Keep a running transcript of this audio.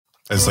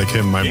It's like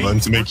hitting my button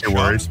to make you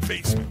worried.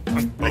 Basement.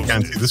 I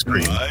can't see the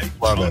screen.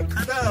 Love it.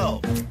 Cardell.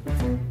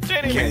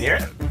 Danny, can't hear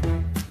it.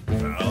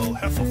 Well,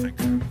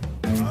 Heffelfinger.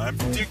 I'm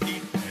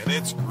Dickie, and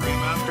it's Grim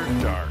After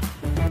Dark.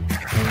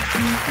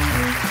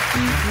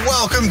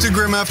 Welcome to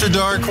Grim After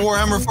Dark,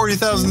 Warhammer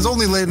 40,000's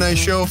only late night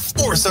show.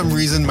 For some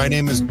reason, my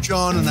name is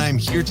John, and I'm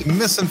here to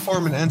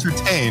misinform and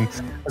entertain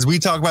as we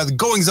talk about the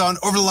goings-on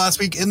over the last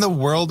week in the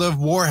world of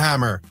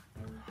Warhammer.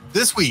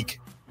 This week,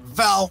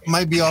 Val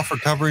might be off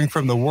recovering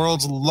from the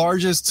world's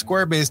largest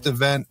square-based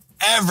event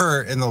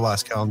ever in the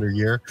last calendar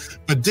year,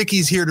 but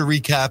Dickie's here to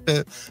recap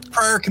it.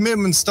 Prior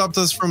commitments stopped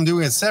us from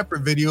doing a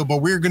separate video,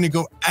 but we're going to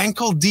go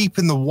ankle deep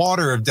in the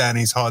water of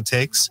Danny's hot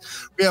takes.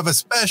 We have a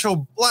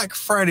special Black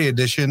Friday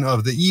edition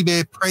of the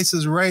eBay Price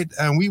is Right,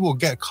 and we will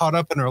get caught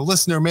up in our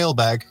listener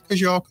mailbag because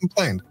you all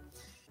complained.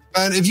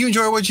 And if you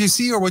enjoy what you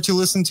see or what you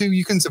listen to,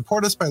 you can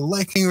support us by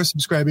liking or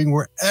subscribing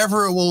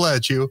wherever it will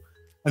let you.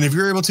 And if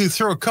you're able to,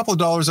 throw a couple of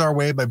dollars our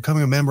way by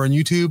becoming a member on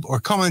YouTube or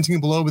commenting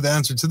below with the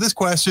answer to this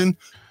question: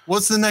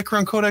 was the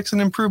Necron Codex an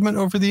improvement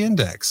over the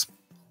Index?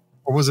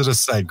 Or was it a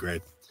side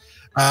grade?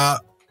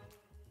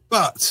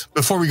 But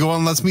before we go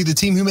on, let's meet the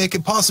team who make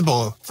it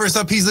possible. First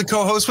up, he's the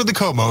co-host with the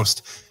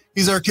co-most.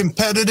 He's our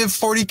competitive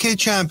 40K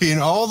champion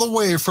all the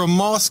way from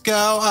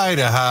Moscow,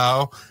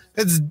 Idaho.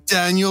 It's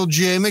Daniel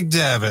J.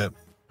 McDevitt.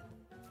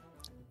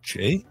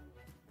 Jay?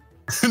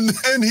 And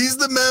then he's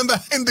the man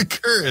behind the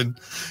curtain.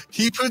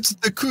 He puts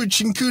the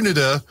cooch in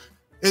Canada.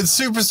 It's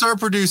superstar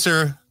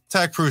producer,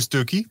 Tak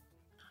Prustuki.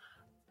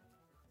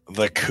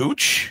 The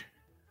cooch?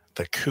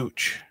 The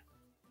cooch.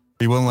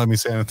 He won't let me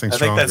say anything I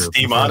stronger. think that's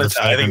demonetized.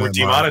 I think we're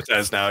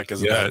demonetized now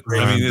because of that.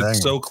 I mean,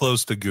 it's so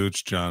close to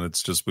Gooch, John.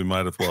 It's just, we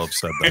might as well have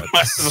said We that.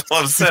 might as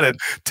well have said it.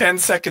 10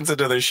 seconds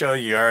into the show,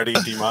 you already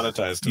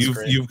demonetized.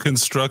 You've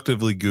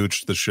constructively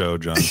Gooched the show,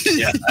 John.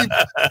 Yeah.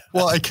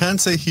 Well, I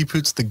can't say he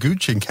puts the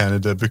gooch in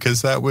Canada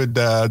because that would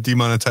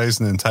demonetize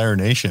an entire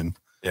nation.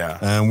 Yeah.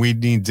 And we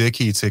need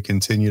Dickie to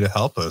continue to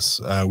help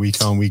us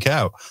week on, week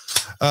out.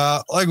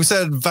 Like we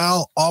said,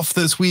 Val off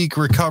this week,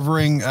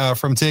 recovering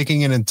from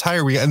taking an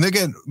entire week. And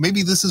again,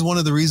 maybe this is one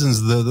of the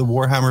reasons the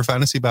Warhammer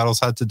Fantasy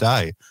Battles had to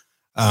die,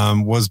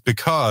 was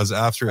because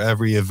after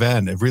every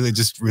event, it really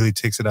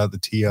takes it out of the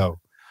TO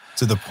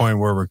to the point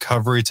where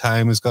recovery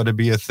time has got to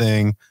be a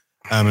thing.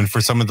 And for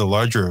some of the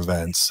larger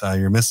events,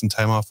 you're missing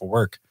time off of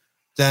work.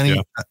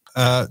 Danny,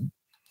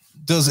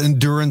 does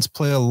endurance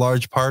play a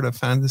large part of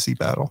Fantasy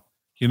Battle?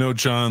 You know,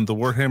 John, the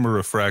Warhammer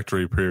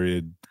refractory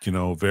period,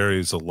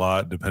 varies a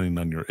lot depending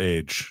on your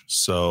age.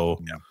 So,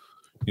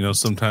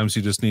 sometimes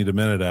you just need a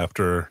minute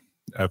after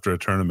a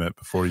tournament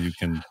before you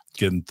can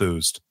get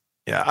enthused.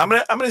 Yeah, I'm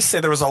gonna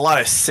say there was a lot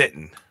of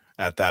sitting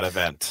at that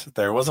event.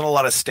 There wasn't a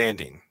lot of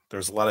standing. There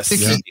was a lot of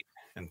sitting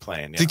and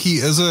playing. Yeah. Dickie,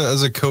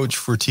 as a coach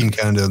for Team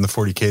Canada on the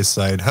 40K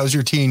side, how's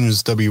your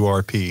team's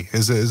WRP?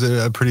 Is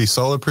it a pretty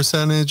solid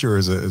percentage, or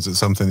is it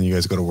something that you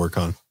guys got to work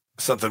on?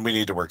 Something we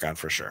need to work on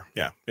for sure.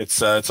 Yeah,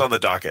 it's on the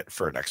docket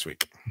for next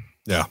week.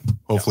 Yeah,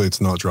 hopefully it's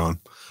not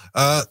drawn.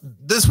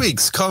 This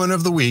week's comment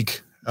of the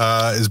week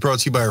is brought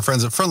to you by our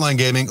friends at Frontline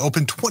Gaming.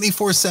 Open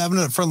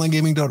 24/7 at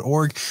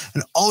frontlinegaming.org,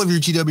 and all of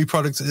your GW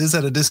products is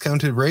at a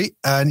discounted rate.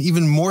 And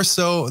even more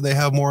so, they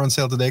have more on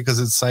sale today because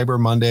it's Cyber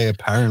Monday,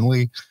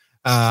 apparently.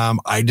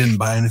 I didn't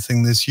buy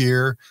anything this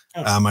year.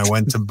 I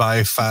went to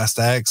buy Fast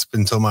X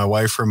until my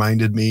wife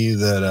reminded me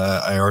that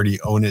I already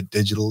own it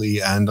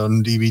digitally and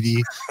on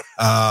DVD.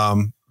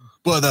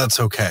 But that's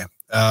okay.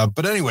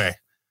 But anyway,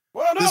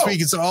 this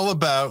week it's all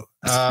about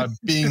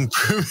being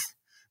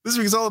this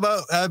week is all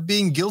about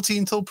being guilty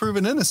until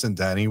proven innocent,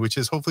 Danny, which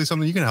is hopefully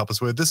something you can help us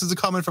with. This is a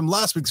comment from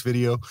last week's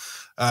video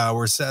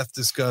where Seth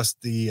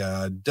discussed the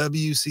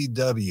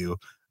WCW.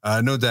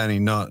 No, Danny,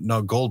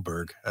 not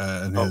Goldberg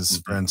and his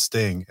friend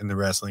Sting in the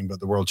wrestling, but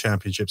the World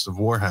Championships of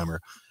Warhammer.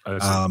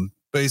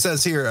 But he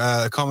says here,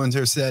 a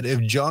commenter said,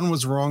 if John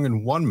was wrong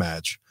in one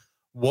match,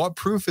 what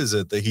proof is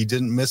it that he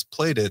didn't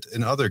misplayed it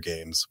in other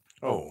games?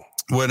 Oh,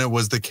 when it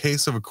was the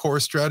case of a core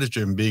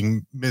stratagem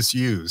being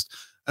misused.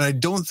 And I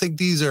don't think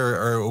these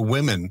are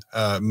women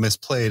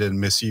misplayed and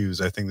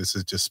misused. I think this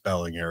is just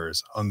spelling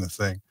errors on the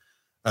thing.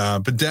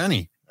 But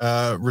Danny,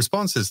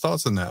 responses,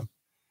 thoughts on that?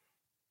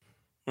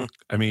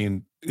 I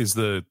mean, is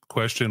the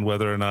question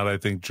whether or not I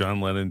think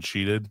John Lennon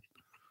cheated,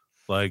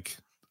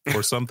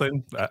 or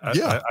something?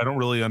 I don't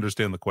really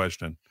understand the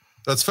question.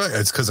 That's fair.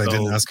 It's because I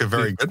didn't ask a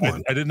very good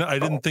one. I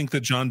didn't think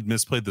that John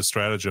misplayed the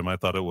stratagem. I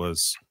thought there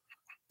was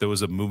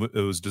a movement.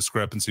 It was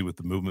discrepancy with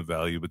the movement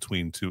value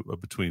between two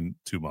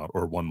model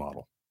or one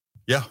model.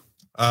 Yeah.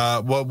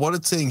 Well, what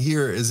it's saying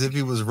here is if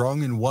he was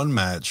wrong in one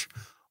match,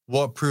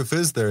 what proof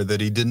is there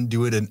that he didn't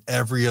do it in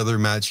every other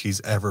match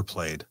he's ever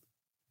played?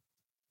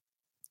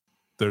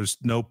 There's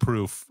no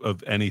proof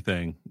of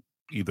anything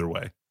either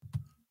way.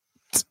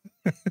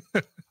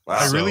 Wow.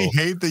 I really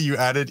hate that you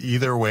added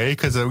either way,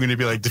 because I'm going to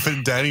be like,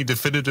 Danny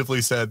definitively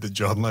said that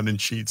John Lennon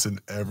cheats in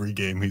every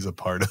game he's a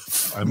part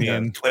of. I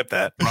mean, clip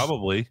that.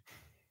 Probably.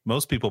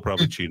 Most people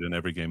probably cheat in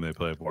every game they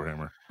play of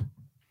Warhammer.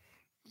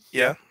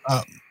 Yeah,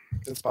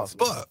 it's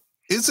possible. But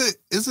Is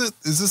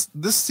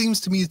this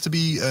seems to me to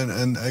be,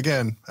 and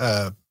again,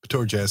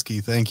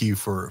 Petorjeski, thank you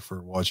for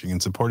watching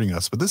and supporting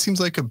us, but this seems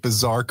like a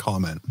bizarre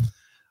comment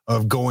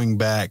of going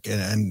back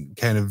and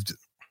kind of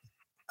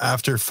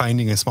after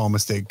finding a small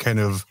mistake, kind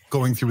of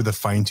going through with a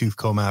fine tooth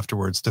comb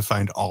afterwards to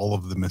find all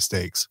of the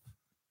mistakes.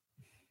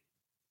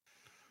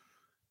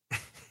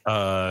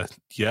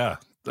 Yeah.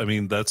 I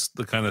mean, that's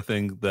the kind of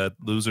thing that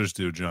losers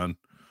do, John,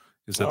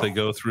 is that they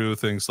go through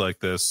things like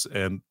this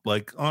and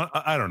like,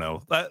 I don't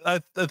know. I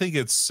think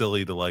it's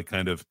silly to like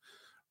kind of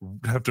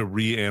have to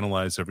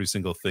reanalyze every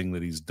single thing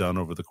that he's done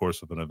over the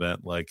course of an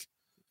event. Like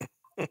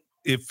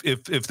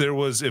if there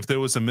was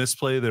a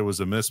misplay, there was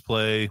a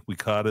misplay. We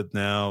caught it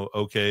now.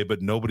 Okay.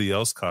 But nobody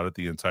else caught it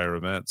the entire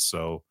event.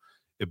 So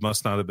it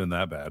must not have been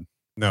that bad.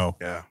 No.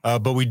 Yeah.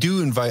 But we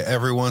do invite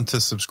everyone to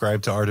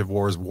subscribe to Art of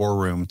War's War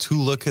Room to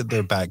look at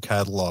their back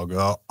catalog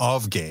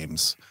of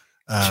games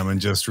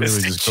and just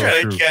really just go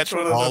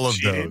through all of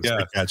those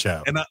to catch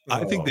out. And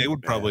I think they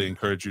would probably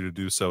encourage you to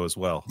do so as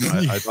well.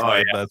 I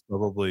thought that's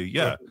probably,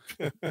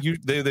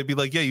 they'd be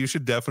like, yeah, you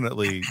should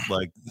definitely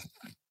like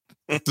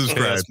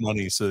subscribe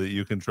money so that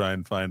you can try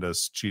and find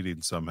us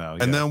cheating somehow.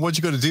 And then what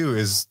you got to do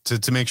is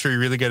to make sure you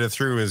really get it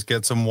through is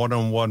get some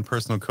one-on-one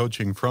personal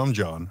coaching from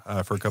John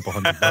for a couple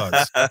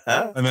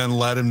 $100 and then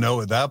let him know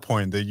at that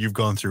point that you've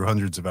gone through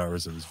hundreds of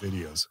hours of his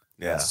videos.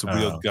 Yeah. It's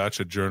real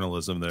gotcha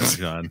journalism there,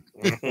 John.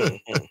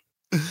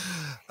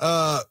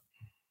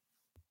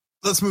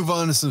 Let's move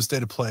on to some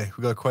state of play.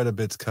 We got quite a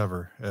bit to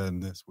cover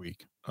this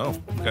week. Oh,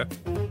 okay.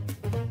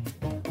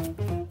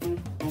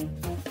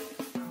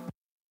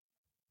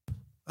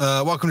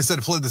 Welcome to State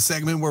of Play, the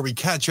segment where we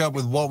catch up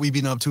with what we've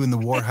been up to in the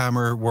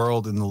Warhammer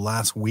world in the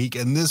last week.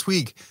 And this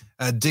week,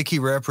 Dickie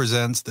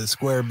represents the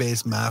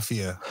square-based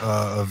mafia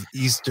of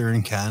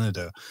Eastern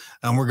Canada.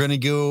 And we're going to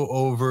go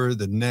over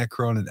the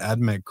Necron and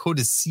Admech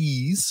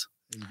codices,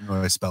 even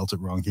though I spelled it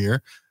wrong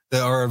here,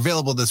 that are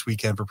available this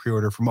weekend for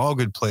pre-order from all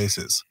good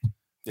places.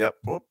 Yep.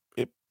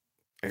 Yep.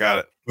 I got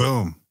it.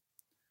 Boom.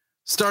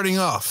 Starting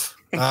off,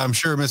 I'm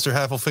sure Mr.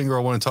 Heffelfinger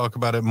will want to talk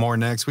about it more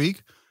next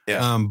week.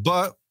 Yeah.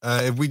 But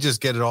if we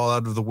just get it all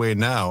out of the way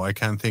now, I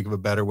can't think of a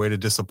better way to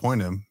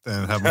disappoint him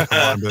than have him come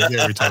on and be like,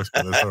 yeah, we talked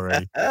about this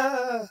already.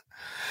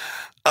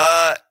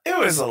 It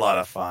was a lot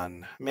of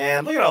fun,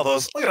 man. Look at all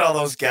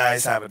those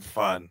guys having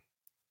fun,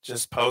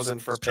 just posing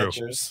for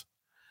pictures.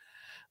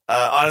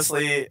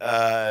 Honestly,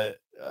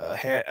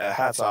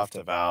 hats off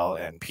to Val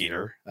and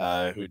Peter,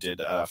 who did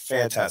a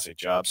fantastic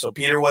job. So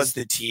Peter was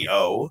the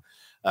TO.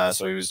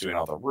 So he was doing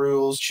all the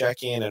rules,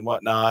 checking and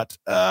whatnot.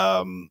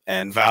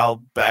 And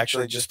Val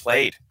actually just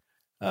played,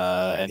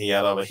 and he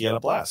had a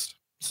blast.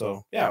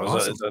 So yeah, it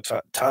was awesome.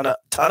 a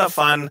ton of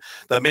fun.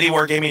 The mini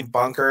wargaming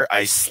bunker.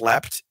 I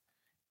slept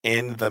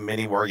in the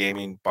mini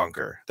wargaming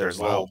bunker. There's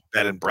a little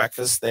bed and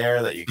breakfast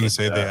there that you can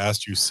say. They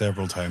asked you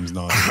several times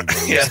not.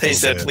 Yeah, they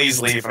said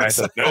please leave, and I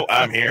said no,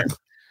 I'm here.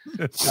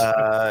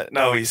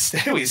 No, we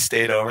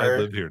stayed over. I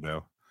live here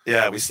now.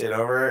 Yeah, we stayed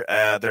over.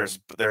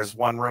 There's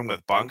one room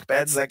with bunk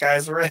beds that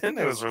guys were in.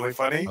 It was really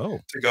funny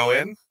to go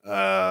in.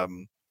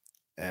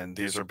 And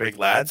these are big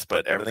lads,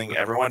 but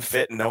everyone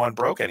fit and no one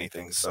broke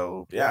anything.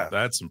 So yeah,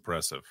 that's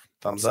impressive.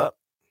 Thumbs up.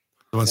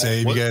 I want to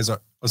say, if you guys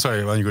are. Oh,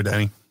 sorry, why don't you go,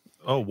 Danny?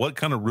 Oh, what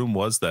kind of room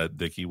was that,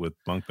 Dickie, with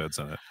bunk beds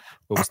in it?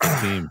 What was the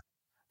theme?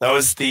 That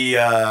was the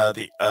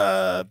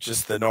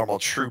just the normal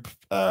troop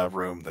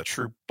room, the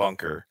troop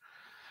bunker.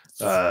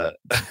 So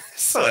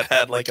it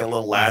had like a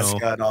little las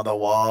gun on the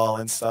wall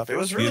and stuff. It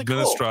was really cool.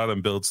 The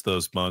Administratum builds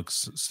those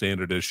bunks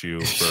standard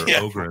issue for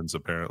Ogrins,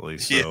 apparently.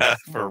 So. Yeah,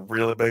 for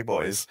really big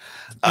boys.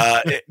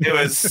 It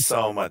was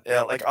so much.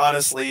 Yeah, like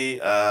honestly,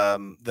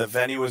 the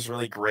venue was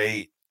really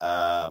great.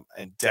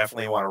 And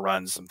definitely want to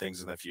run some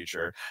things in the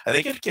future. I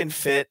think it can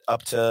fit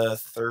up to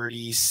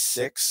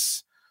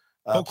 36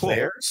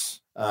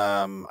 players.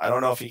 I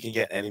don't know if you can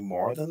get any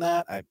more than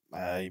that. I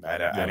may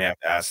have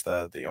to ask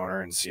the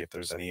owner and see if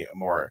there's any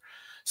more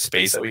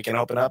space that we can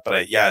open up.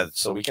 But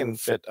so we can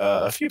fit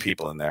a few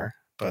people in there.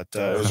 But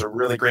it was a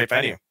really great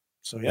venue.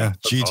 So yeah,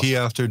 GT awesome.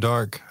 After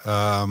Dark.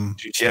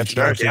 GT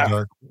After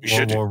Dark.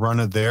 We'll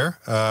run it there.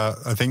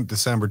 I think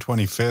December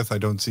 25th. I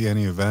don't see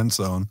any events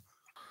on.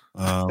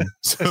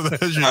 So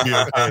that should be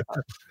okay.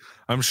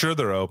 I'm sure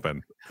they're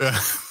open.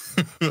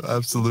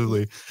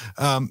 Absolutely.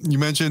 You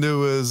mentioned it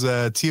was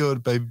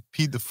TO'd by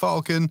Pete the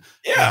Falcon.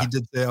 Yeah. He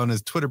did say on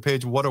his Twitter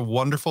page, what a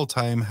wonderful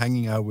time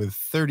hanging out with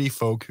 30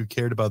 folk who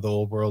cared about the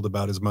whole world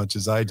about as much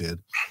as I did.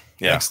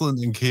 Yeah.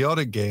 Excellent and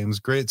chaotic games,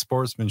 great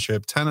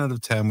sportsmanship, 10 out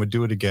of 10, would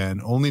do it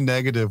again. Only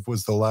negative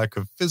was the lack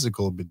of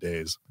physical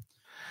bidets,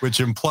 which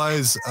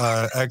implies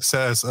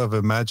excess of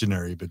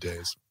imaginary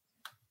bidets.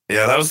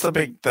 Yeah, that was the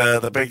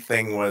big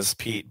thing was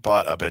Pete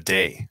bought a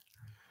bidet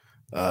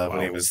when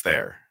he was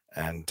there.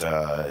 And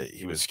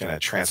he was going to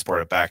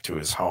transport it back to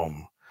his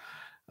home.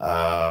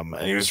 And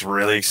he was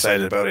really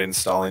excited about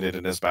installing it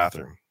in his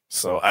bathroom.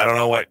 So I don't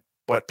know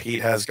what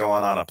Pete has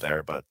going on up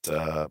there, but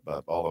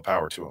all the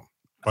power to him.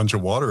 Bunch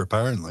of water,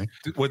 apparently.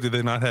 What, do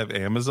they not have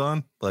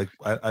Amazon? Like,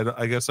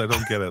 I guess I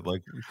don't get it.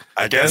 Like,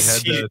 I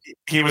guess they had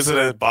he was in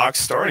a box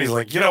store and he's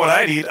like, you know what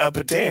I need? A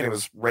bidet. And it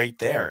was right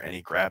there and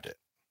he grabbed it.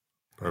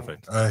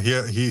 Perfect.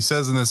 He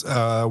says in this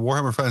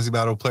Warhammer Fantasy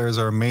Battle, players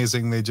are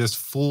amazing. They just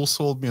fool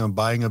sold me on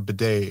buying a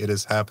bidet. It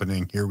is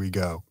happening. Here we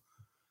go.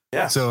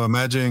 Yeah. So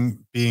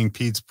imagine being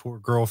Pete's poor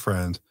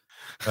girlfriend.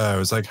 It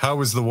was like, how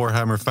was the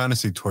Warhammer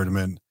Fantasy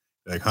Tournament?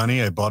 Like,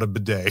 honey, I bought a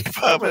bidet.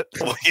 Well,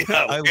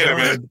 yeah, I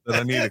learned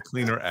that I need a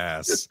cleaner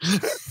ass.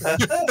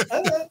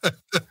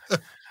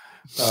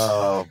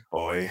 Oh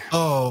boy.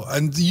 Oh,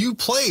 and you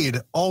played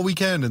all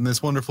weekend in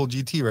this wonderful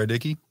GT, right,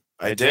 Dickie?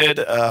 I did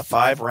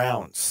 5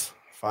 rounds.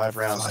 5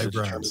 rounds to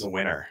determine rounds. the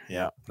winner.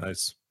 Yeah.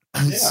 Nice.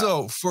 Yeah.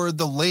 So for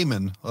the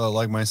layman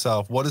like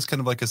myself, what is kind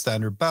of like a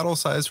standard battle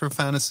size for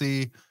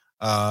fantasy?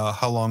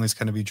 How long is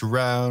kind of each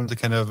round?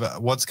 Kind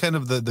of what's kind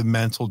of the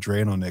mental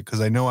drain on it?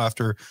 Because I know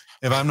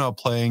if I'm not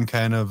playing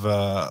kind of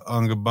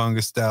Unga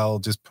Bunga style,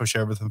 just push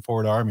everything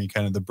forward army,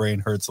 kind of the brain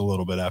hurts a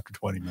little bit after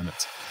 20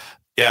 minutes.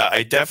 Yeah,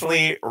 I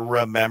definitely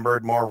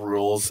remembered more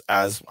rules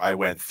as I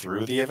went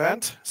through the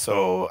event.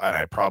 So, and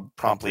I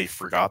promptly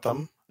forgot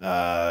them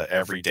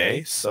every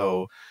day.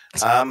 So,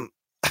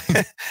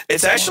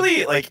 it's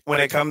actually like when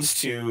it comes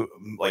to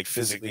like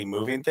physically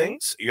moving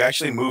things, you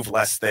actually move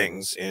less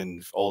things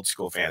in old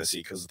school fantasy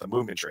because of the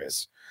movement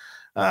trays.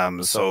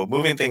 So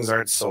moving things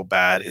aren't so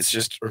bad. It's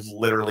just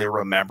literally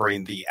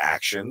remembering the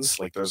actions.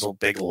 Like there's a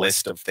big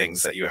list of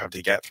things that you have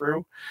to get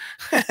through.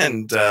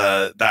 And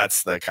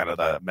that's the kind of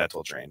the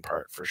mental drain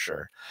part for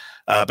sure.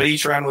 But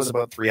each round was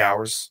about 3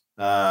 hours.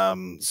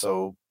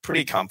 So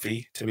pretty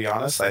comfy, to be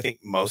honest. I think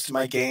most of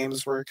my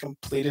games were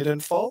completed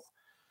in full.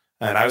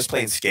 And I was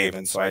playing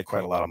Skaven, so I had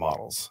quite a lot of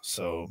models.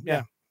 So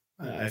yeah,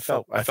 I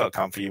felt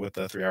comfy with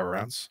the 3 hour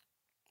rounds.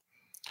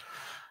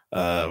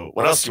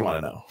 What else do you want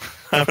to know?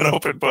 I'm an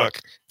open book.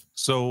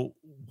 So,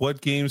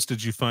 what games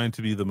did you find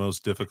to be the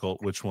most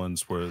difficult? Which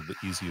ones were the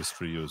easiest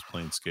for you as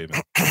playing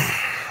Skaven?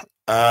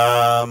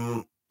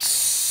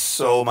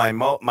 So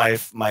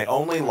my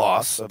only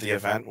loss of the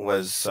event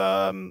was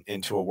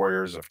into a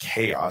Warriors of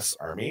Chaos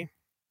army.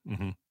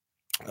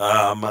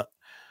 Mm-hmm.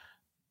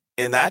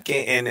 In that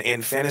game,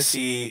 in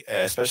fantasy,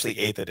 especially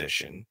 8th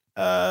edition,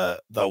 the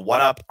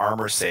 1-up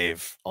armor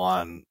save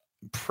on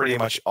pretty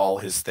much all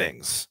his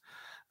things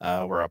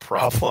were a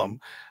problem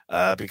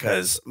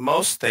because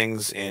most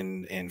things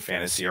in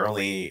fantasy are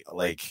only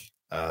like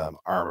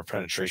armor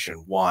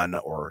penetration 1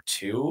 or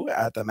 2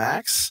 at the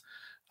max.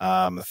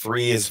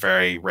 3 is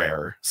very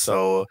rare.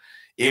 So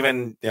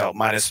even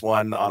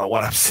 -1 on a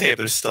 1-up save,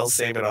 they're still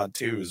saving on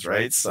 2s,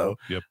 right? So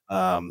yep.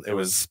 It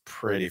was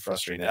pretty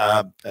frustrating.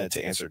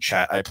 To answer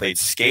chat, I played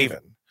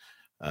Skaven.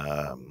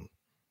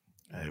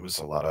 It was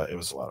a lot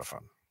of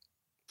fun.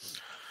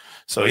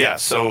 So yeah,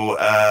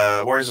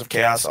 Warriors of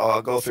Chaos,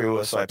 I'll go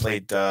through. So I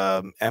played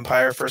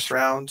Empire first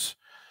round.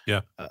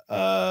 Yeah.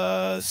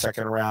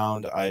 Second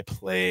round, I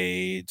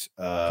played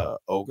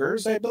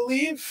Ogres, I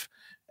believe.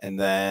 And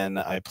then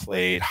I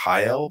played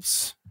High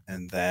Elves.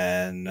 And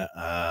then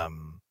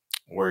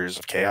Warriors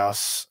of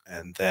Chaos.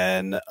 And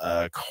then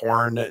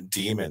Khorne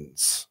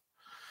Demons.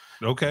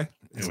 Okay.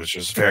 It was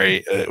just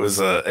it was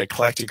a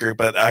eclectic group.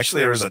 But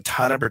actually, there was a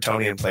ton of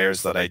Bretonnian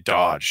players that I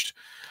dodged.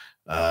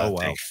 Oh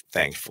wow!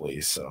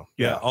 Thankfully, so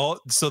yeah.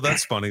 So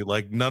that's funny.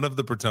 Like none of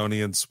the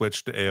Bretonnians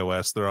switched to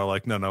AOS. They're all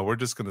like, no, we're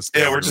just gonna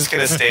stay. Yeah, we're just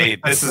gonna stay.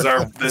 This is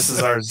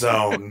our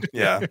zone.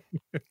 Yeah.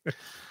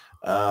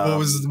 What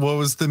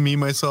was the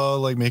meme I saw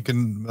like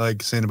making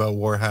like saying about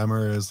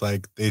Warhammer is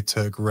like they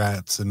took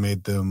rats and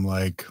made them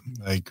like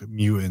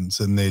mutants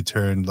and they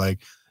turned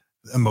like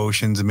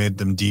emotions and made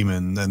them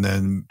demon and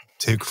then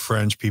took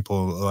French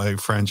people like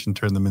French and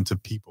turned them into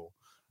people.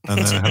 And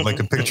then I had like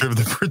a picture of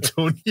the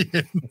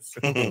Bretonnians.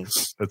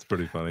 That's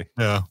pretty funny.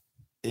 Yeah.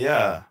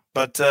 Yeah.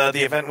 But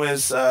the event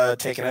was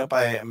taken out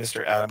by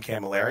Mr. Adam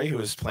Camilleri, who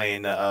was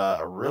playing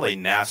a really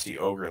nasty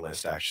ogre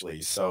list,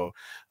 actually. So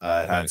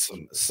it had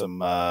some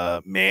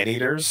man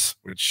eaters,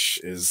 which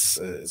is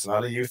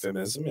not a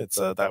euphemism. It's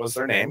that was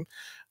their name.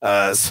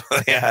 So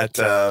they had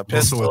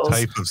pistols. Also a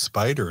type of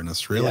spider in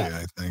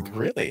Australia, I think.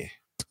 Really,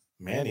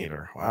 man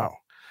eater. Wow.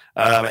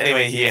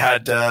 Anyway, he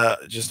had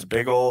just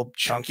big old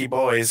chunky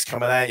boys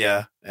coming at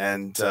you,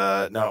 and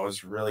no, it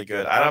was really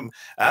good.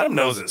 Adam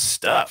knows his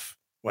stuff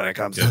when it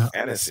comes to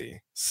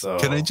fantasy. So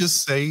can I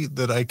just say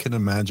that I can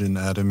imagine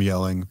Adam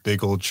yelling,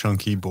 "Big old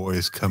chunky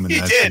boys coming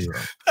at you"?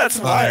 That's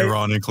why,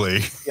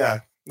 ironically. Yeah,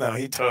 no,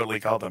 he totally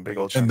called them big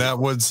old chunky. And that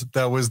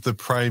was the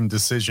prime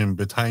decision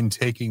behind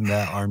taking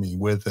that army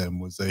with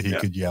him was that he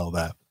could yell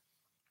that.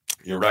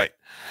 You're right.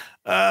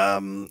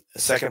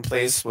 Second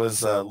place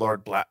was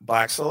Lord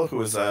Blacksoul, who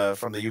was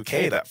from the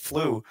UK that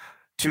flew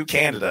to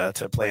Canada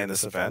to play in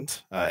this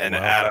event, and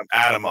wow.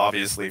 Adam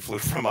obviously flew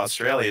from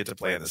Australia to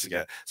play in this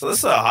again. So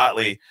this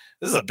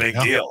is a big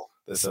deal.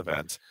 This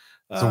event,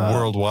 it's a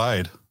world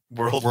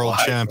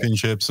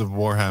championships of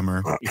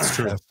Warhammer. It's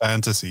true.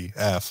 Fantasy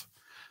F.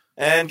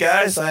 And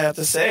guys, I have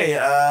to say,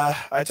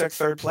 I took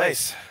third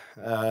place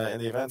in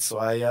the event, so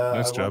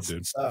nice job,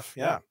 dude. Stuff,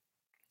 yeah.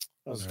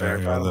 I was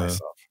very proud of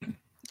myself.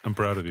 I'm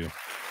proud of you.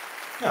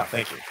 No,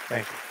 thank you,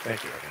 everyone.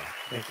 Thank you.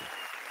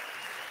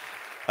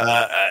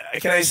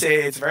 Can I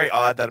say it's very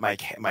odd that my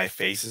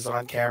face is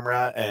on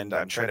camera and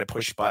I'm trying to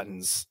push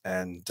buttons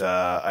and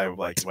I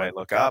like, do I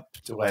look up?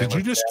 Did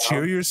you just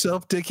cheer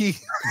yourself, Dickie?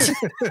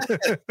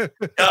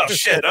 Oh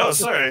shit! Oh,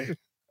 sorry.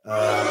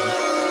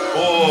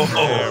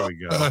 There we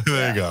go.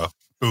 There you go.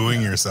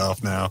 Booing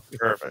yourself now.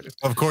 Perfect.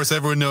 Of course,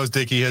 everyone knows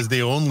Dickie has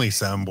the only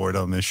soundboard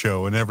on this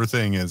show, and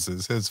everything is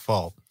his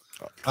fault.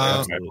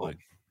 Absolutely.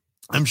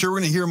 I'm sure we're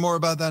going to hear more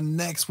about that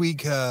next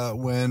week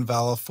when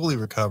Val fully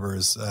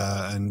recovers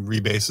and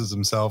rebases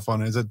himself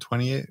on, is it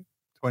 28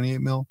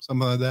 mil,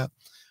 something like that?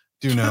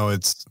 Do know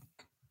it's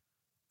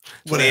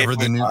whatever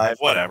the new,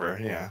 whatever,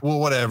 yeah. Well,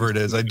 whatever it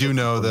is, I do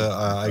know that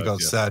I got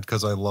sad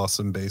because I lost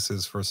some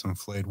bases for some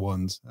flayed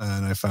ones,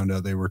 and I found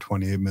out they were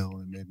 28 mil,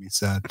 and it made me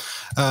sad.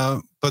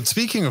 But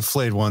speaking of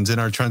flayed ones, in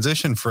our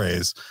transition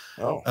phrase,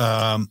 or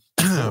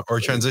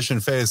transition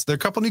phase, there are a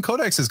couple new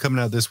codexes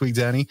coming out this week,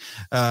 Danny.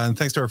 And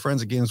thanks to our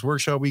friends at Games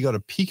Workshop, we got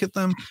a peek at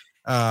them.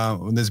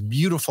 This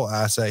beautiful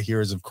asset here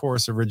is, of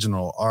course,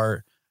 original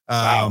art.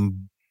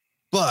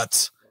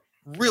 But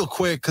real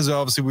quick, because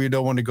obviously we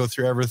don't want to go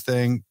through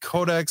everything.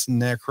 Codex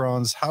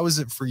Necrons, how is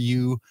it for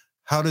you?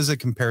 How does it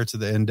compare to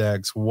the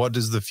Index? What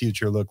does the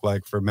future look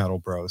like for Metal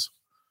Bros?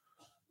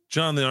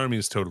 John, the army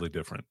is totally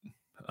different.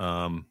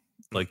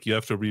 Like you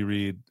have to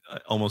reread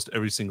almost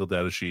every single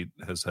data sheet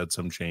has had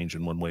some change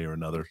in one way or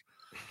another.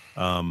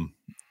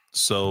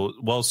 So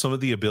while some of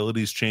the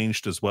abilities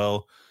changed as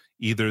well,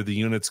 either the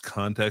unit's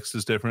context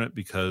is different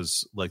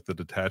because like the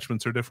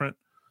detachments are different.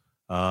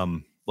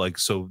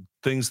 So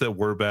things that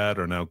were bad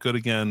are now good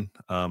again.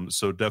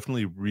 So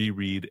definitely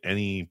reread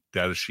any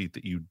data sheet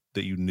that you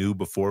knew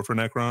before for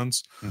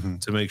Necrons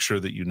to make sure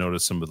that you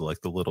notice some of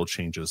the little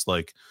changes,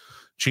 like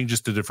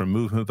changes to different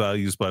movement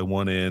values by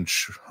 1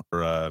 inch,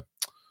 or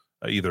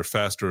either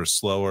faster or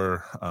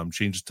slower,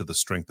 changes to the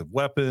strength of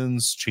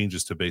weapons,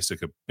 changes to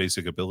basic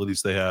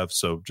abilities they have.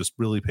 So just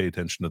really pay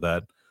attention to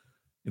that.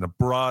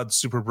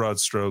 Super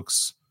broad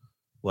strokes,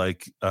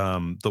 like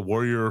the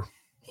warrior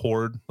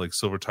horde, like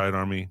Silver Tide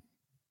Army,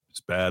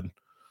 is bad.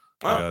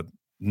 I got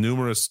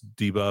numerous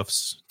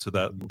debuffs to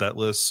that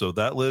list, so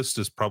that list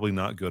is probably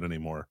not good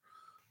anymore.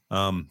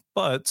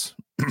 But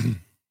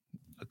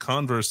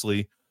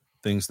conversely,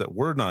 things that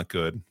were not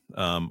good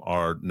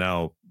are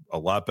now a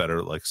lot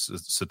better, like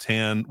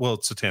Satan.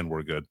 Well, Satan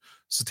were good.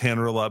 Satan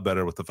are a lot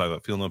better with the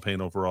 5-up Feel No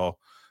Pain overall.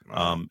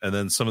 And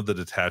then some of the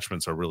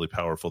detachments are really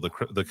powerful.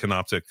 The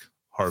Canoptic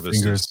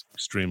Harvest is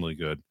extremely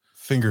good.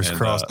 Fingers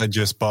crossed. I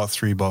just bought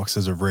 3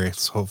 boxes of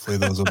Wraiths. Hopefully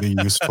those will be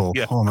useful.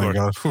 Yeah, oh my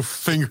God.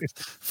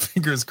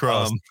 Fingers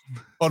crossed.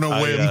 On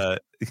a whim.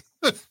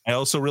 I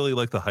also really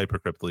like the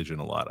Hypercrypt Legion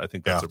a lot. I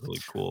think that's a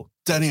really cool.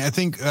 Danny, I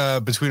think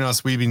between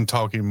us, we've been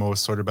talking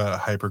most sort of about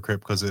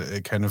Hypercrypt because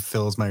it kind of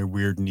fills my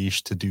weird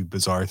niche to do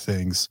bizarre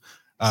things.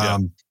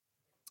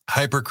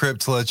 Hypercrypt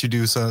to let you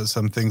do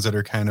some things that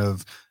are kind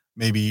of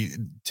maybe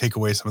take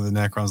away some of the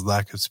Necron's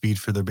lack of speed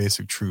for their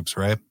basic troops,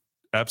 right?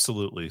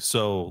 Absolutely.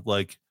 So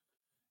like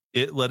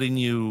it letting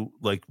you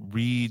like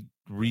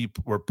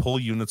or pull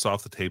units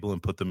off the table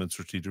and put them in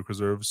strategic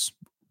reserves,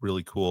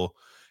 really cool.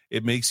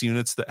 It makes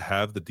units that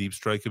have the deep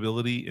strike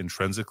ability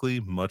intrinsically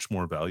much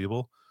more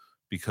valuable,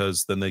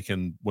 because then they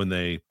can, when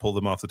they pull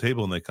them off the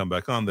table and they come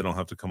back on, they don't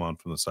have to come on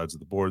from the sides of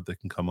the board. They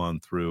can come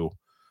on through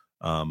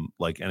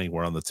like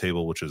anywhere on the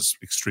table, which is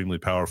extremely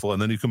powerful.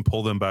 And then you can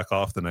pull them back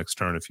off the next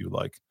turn if you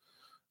like.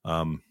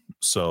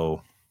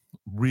 So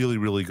really,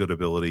 really good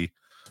ability.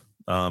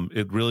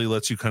 It really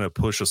lets you kind of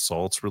push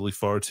assaults really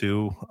far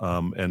too,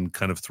 and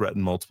kind of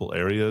threaten multiple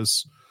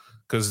areas,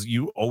 because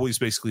you always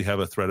basically have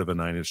a threat of a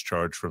 9-inch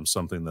charge from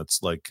something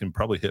that's like can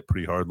probably hit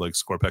pretty hard, like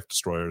Scorpec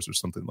destroyers or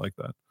something like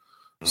that.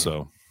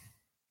 So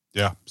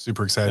yeah,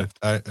 super excited.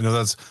 I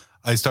know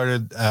I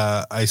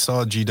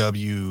saw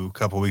GW a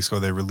couple of weeks ago.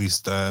 They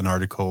released an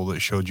article that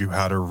showed you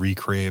how to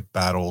recreate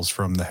battles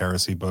from the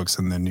Heresy books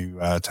in the new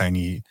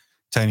Tiny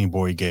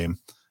Boy game.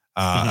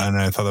 And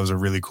I thought that was a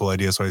really cool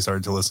idea. So I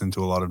started to listen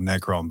to a lot of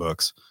Necron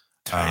books.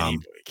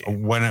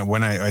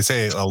 When I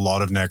say a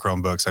lot of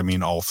Necron books, I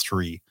mean all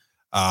 3.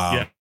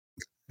 But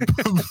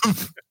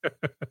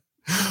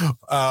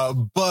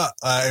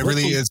it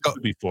really is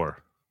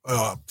before.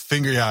 I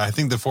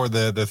think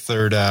the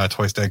third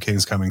Twice Dead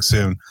King's coming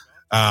soon.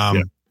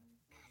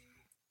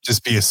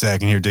 Just be a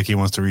second here. Dickie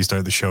wants to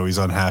restart the show. He's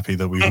unhappy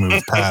that we've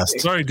moved past.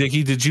 Sorry,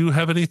 Dickie. Did you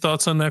have any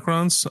thoughts on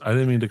Necrons? I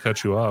didn't mean to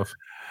cut you off.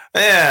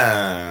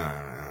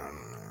 Yeah.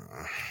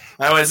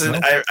 I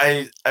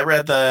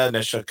read the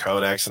initial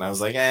codex and I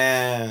was like,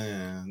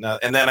 no.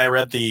 And then I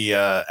read the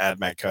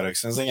AdMech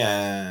codex and I was like,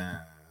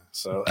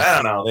 So I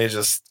don't know.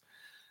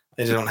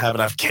 They don't have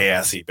enough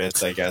chaosy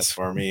bits, I guess,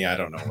 for me. I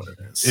don't know what it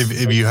is.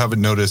 If you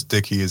haven't noticed,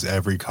 Dickie is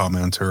every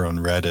commenter on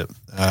Reddit.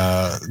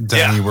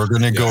 Danny, we're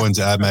going to go into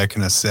AdMech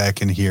in a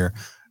second here.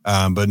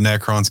 But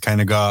Necron's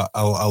kind of got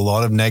a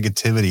lot of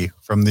negativity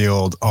from the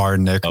old R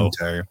Necron.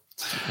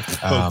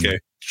 Okay,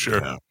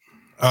 sure. Yeah.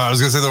 I was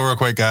going to say though real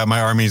quick,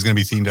 my army is going to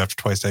be themed after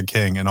Twice Dead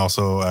King and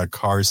also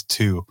Cars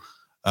 2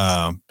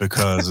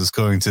 because it's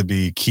going to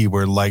be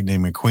keyword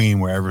Lightning McQueen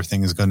where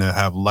everything is going to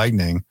have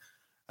lightning,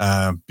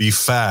 be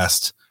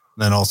fast,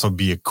 then also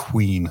be a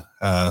queen.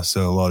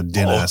 So a lot of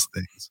din-ass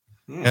things.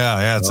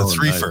 Yeah, it's a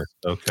threefer.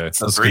 Nice. Okay.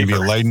 So it's going to be a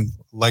lightning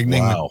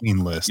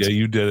McQueen list. Yeah,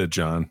 you did it,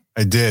 John.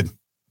 I did.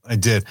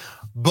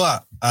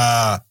 But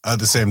at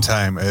the same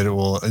time, it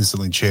will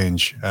instantly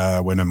change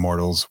when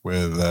Immortals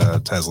with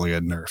Tesla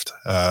get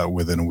nerfed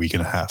within a week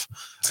and a half.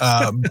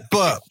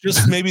 But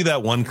just maybe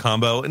that one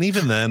combo, and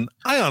even then,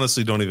 I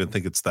honestly don't even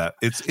think it's that.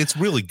 It's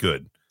really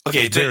good.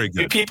 Okay, do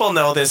people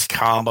know this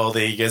combo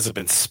that you guys have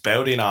been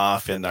spouting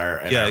off in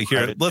our?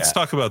 Let's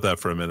talk about that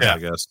for a minute, I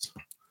guess.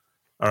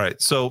 All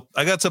right, so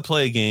I got to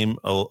play a game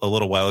a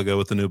little while ago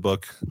with the new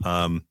book.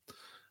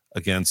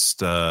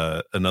 Against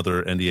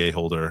another NDA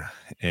holder,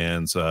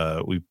 and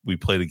we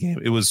played a game.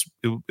 It was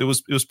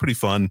pretty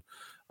fun.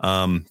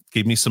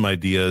 Gave me some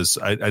ideas.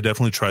 I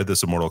definitely tried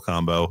this Immortal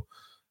combo.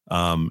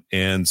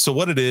 And so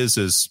what it is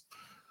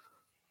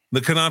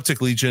the Canoptic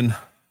Legion.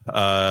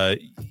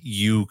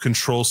 You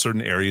control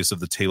certain areas of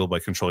the table by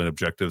controlling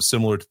objectives,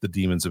 similar to the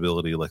Demon's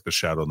ability, like the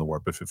Shadow and the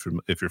Warp,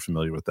 if you're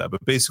familiar with that.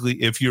 But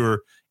basically, if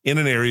you're in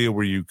an area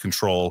where you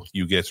control,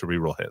 you get to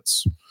reroll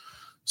hits.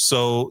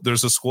 So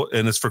there's a squad,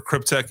 and it's for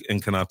Cryptek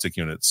and Canoptic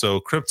units. So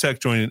Cryptek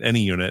joining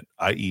any unit,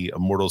 i.e.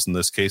 Immortals in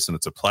this case, and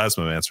it's a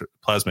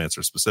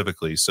Plasmancer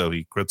specifically, so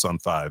he crits on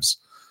 5s.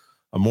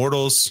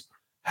 Immortals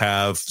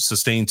have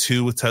sustained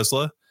 2 with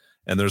Tesla,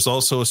 and there's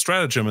also a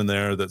stratagem in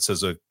there that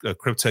says a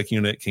Cryptek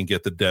unit can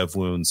get the Dev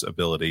Wounds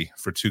ability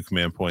for 2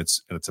 command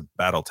points, and it's a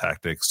battle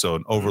tactic, so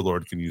an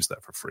Overlord can use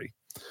that for free.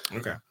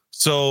 Okay.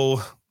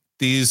 So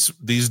these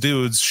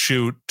dudes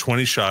shoot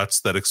 20 shots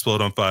that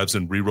explode on 5s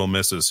and reroll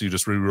misses. So you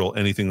just reroll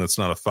anything that's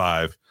not a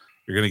 5.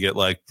 You're going to get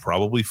like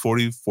probably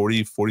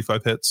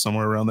 45 hits,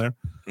 somewhere around there.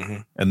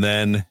 Mm-hmm. And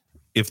then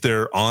if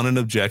they're on an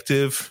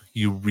objective,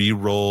 you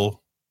reroll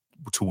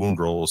to wound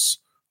rolls,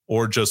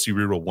 or just you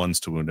reroll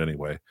 1s to wound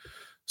anyway.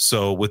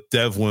 So with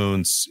Dev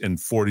Wounds and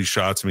 40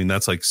 shots, I mean,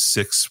 that's like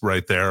 6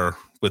 right there,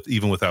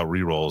 even without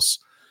rerolls.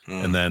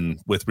 And then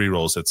with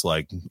rerolls, it's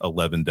like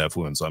 11 Dev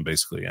Wounds on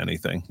basically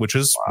anything, which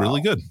is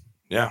really good.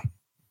 Yeah.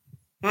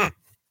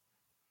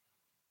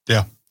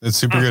 Yeah, it's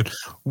super good.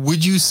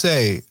 Would you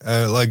say,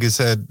 like I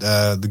said,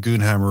 the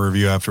Goonhammer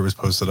review after it was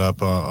posted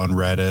up on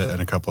Reddit and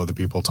a couple other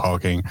people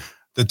talking,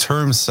 the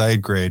term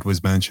side grade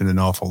was mentioned an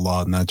awful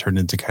lot, and that turned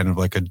into kind of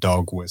like a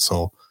dog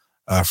whistle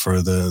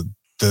for the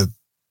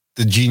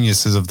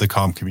geniuses of the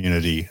comp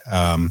community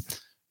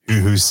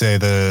who say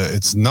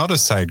it's not a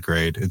side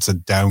grade, it's a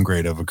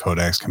downgrade of a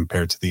codex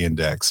compared to the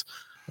index.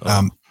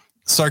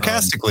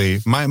 Sarcastically,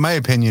 my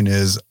opinion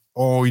is,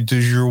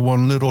 does your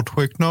one little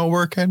tweak not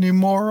work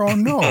anymore? Oh,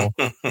 no.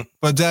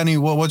 But Danny,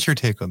 what's your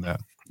take on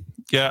that?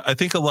 Yeah, I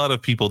think a lot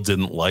of people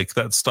didn't like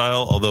that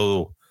style,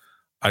 although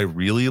I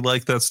really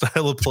like that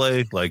style of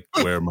play, like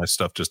where my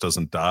stuff just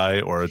doesn't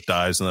die, or it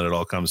dies and then it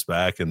all comes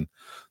back. And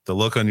the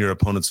look on your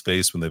opponent's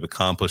face when they've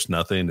accomplished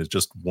nothing, it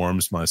just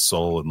warms my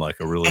soul in like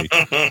a really,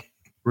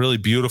 really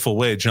beautiful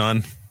way,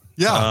 John.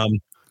 Yeah.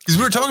 Because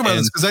we were talking about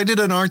this because I did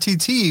an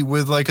RTT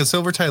with like a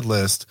Silvertide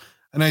list,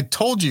 and I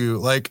told you,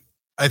 like,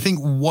 I think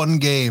one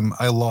game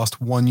I lost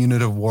 1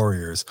 unit of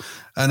warriors.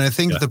 And I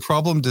think the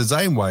problem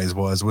design-wise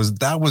was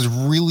that was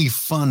really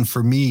fun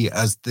for me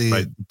as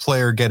the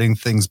player getting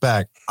things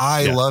back.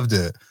 I loved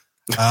it.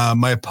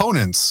 My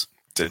opponents,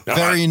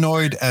 very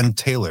annoyed, and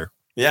Taylor.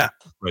 Yeah.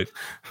 Right.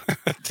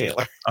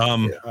 Taylor. I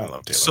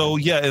love Taylor. So,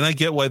 and I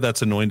get why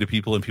that's annoying to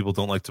people and people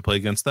don't like to play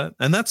against that.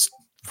 And that's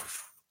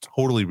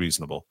totally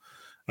reasonable.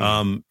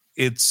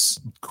 It's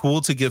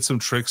cool to get some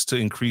tricks to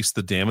increase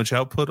the damage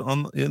output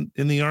in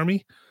the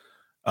army.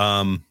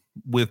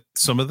 With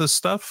some of this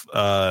stuff.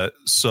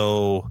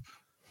 So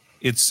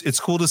it's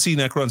cool to see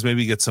Necrons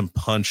maybe get some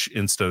punch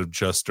instead of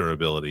just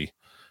durability.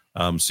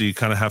 So you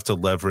kind of have to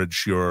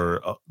leverage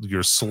your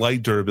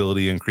slight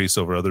durability increase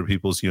over other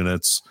people's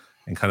units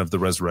and kind of the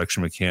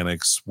resurrection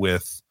mechanics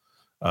with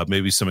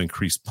maybe some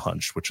increased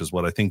punch, which is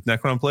what I think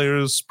Necron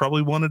players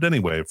probably wanted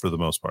anyway for the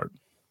most part.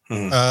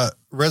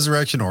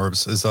 Resurrection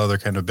orbs is the other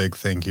kind of big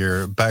thing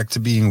here. Back to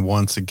being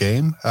once a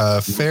game.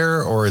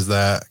 Fair, or is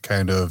that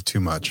kind of too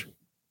much?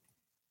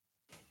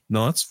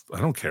 No, I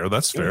don't care.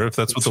 That's fair. If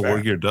that's what the War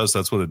Gear does,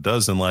 that's what it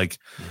does. And like,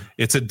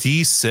 it's a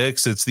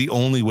D6. It's the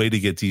only way to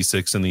get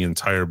D6 in the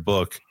entire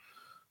book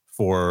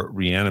for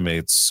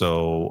reanimates.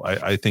 So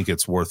I think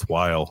it's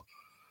worthwhile.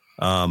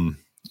 I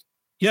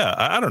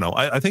don't know.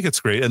 I think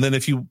it's great. And then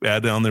if you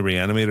add on the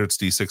reanimator, it's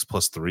D6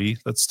 plus 3.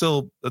 That's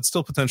still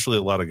potentially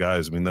a lot of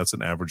guys. I mean, that's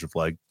an average of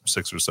like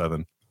 6 or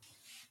 7.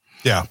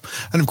 Yeah.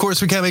 And of course,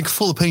 we can't make a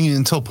full opinion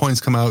until points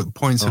come out.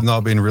 Points have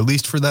not been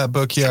released for that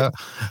book yet.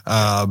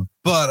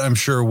 But I'm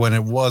sure when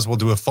it was, we'll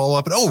do a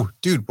follow-up. And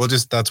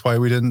that's why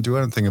we didn't do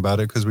anything about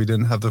it, because we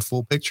didn't have the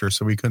full picture,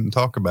 so we couldn't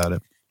talk about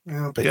it.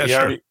 But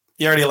you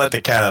You already let the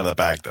cat out of the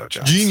bag, though,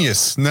 John.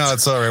 Genius. No,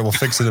 it's all right. We'll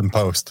fix it in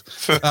post.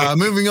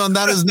 Moving on.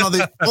 That is not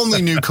the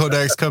only new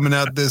codex coming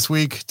out this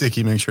week.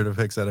 Dickie, make sure to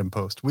fix that in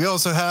post. We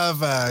also have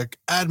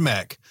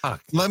AdMech.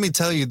 Let me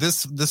tell you,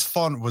 this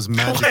font was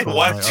magical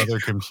on my other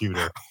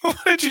computer. Why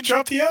did you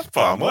drop the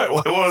F-bomb?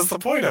 What was the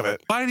point of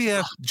it? Why do you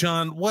have,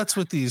 John, what's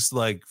with these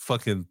like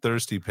fucking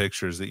thirsty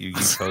pictures that you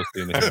keep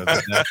posting here?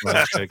 The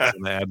AdMech chick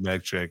and the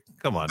AdMech chick.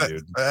 Come on,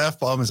 dude. The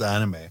F-bomb is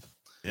anime.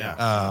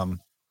 Yeah.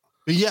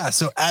 But yeah,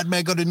 so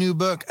AdMech got a new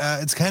book.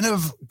 It's kind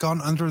of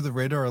gone under the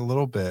radar a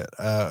little bit.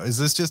 Is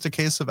this just a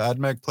case of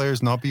AdMech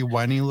players not be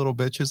whiny little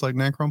bitches like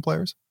Necron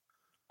players?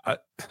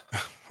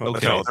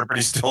 Okay, no,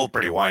 they're still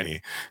pretty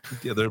whiny.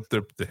 Yeah, they're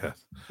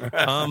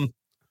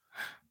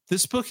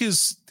this book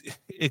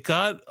it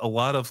got a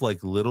lot of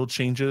like little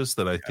changes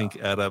that I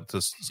think add up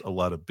to a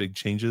lot of big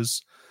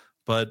changes,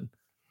 but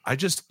I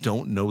just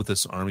don't know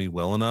this army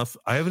well enough.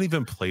 I haven't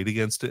even played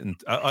against it, and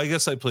I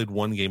guess I played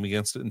one game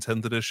against it in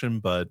 10th edition,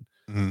 but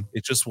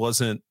it just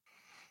wasn't.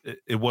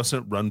 It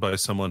wasn't run by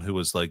someone who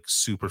was like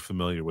super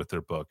familiar with their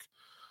book.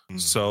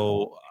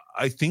 So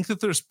I think that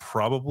there's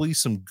probably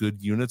some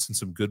good units and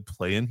some good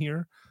play in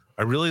here.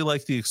 I really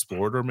like the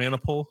Explorator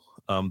Maniple,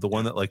 the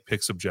one that like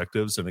picks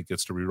objectives and it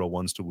gets to reroll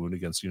 1s to wound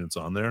against units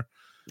on there.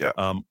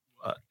 Yeah,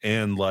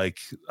 and like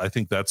I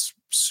think that's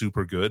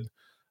super good.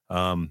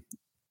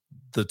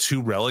 The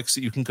 2 relics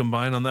that you can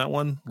combine on that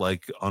one,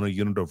 like on a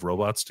unit of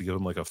robots to give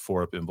them like a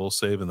 4-up impulse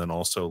save and then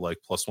also like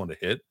 +1 to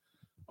hit,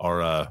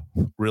 are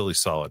really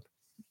solid.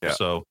 Yeah.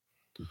 So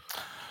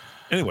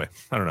anyway,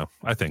 I don't know.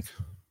 I think.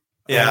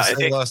 Yeah, I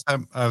think last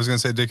time I was going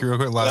to say, Dickie, real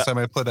quick. Last time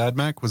I played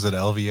AdMech was at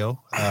LVO,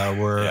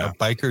 where a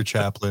biker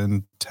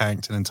chaplain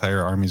tanked an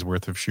entire army's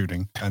worth of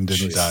shooting and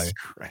didn't die.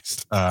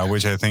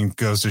 Which I think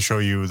goes to show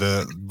you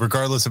that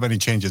regardless of any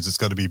changes, it's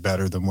got to be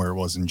better than where it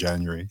was in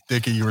January.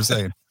 Dickie, you were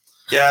saying.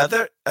 Yeah,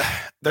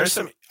 there's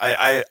some.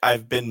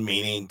 I've been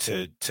meaning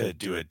to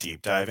do a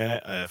deep dive in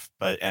it,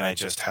 but I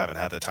just haven't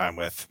had the time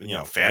with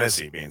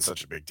fantasy being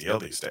such a big deal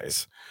these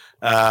days.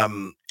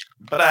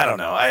 But I don't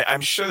know.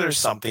 I'm sure there's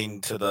something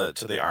to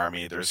the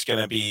army. There's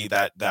going to be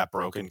that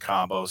broken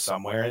combo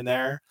somewhere in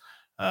there.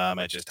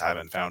 I just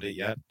haven't found it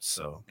yet.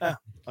 So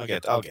I'll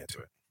get to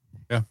it.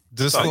 Yeah,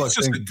 it's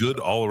just a good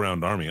all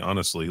around army.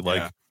 Honestly,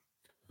 like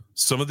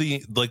some of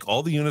the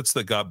all the units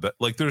that got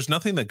there's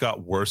nothing that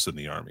got worse in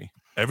the army.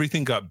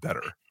 Everything got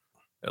better,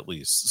 at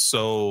least.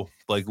 So,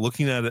 like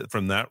looking at it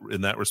from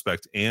in that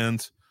respect,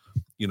 and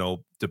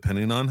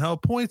depending on how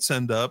points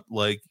end up,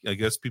 like I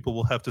guess people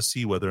will have to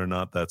see whether or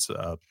not it's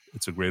a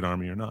great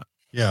army or not.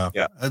 Yeah.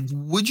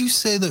 Would you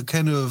say that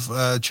kind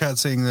of chat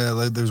saying that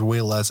like there's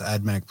way less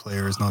AdMech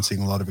players, not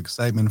seeing a lot of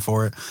excitement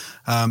for it?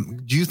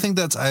 Do you think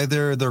that's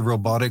either the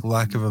robotic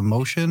lack of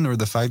emotion or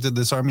the fact that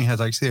this army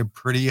has actually a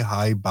pretty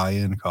high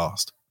buy-in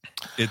cost?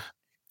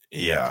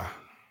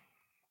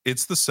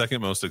 It's the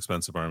second most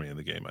expensive army in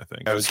the game, I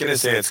think. I was going to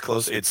say it's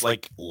close. It's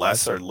like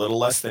less or a little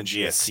less than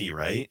GSC,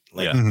 right?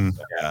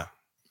 Yeah.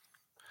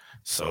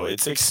 So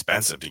it's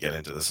expensive to get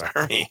into this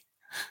army.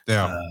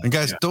 Yeah. And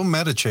guys, don't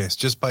meta chase.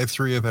 Just buy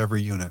 3 of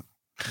every unit.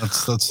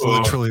 That's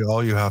literally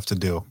all you have to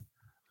do.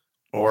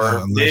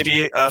 Or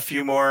maybe a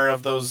few more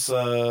of those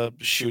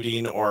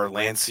shooting or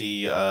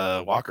Lancy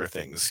Walker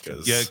things.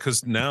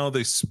 Because now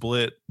they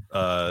split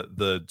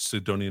the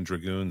Sidonian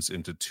Dragoons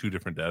into 2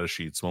 different data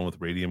sheets, one with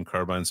radium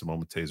carbines and one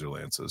with taser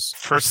lances.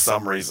 For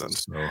some reason.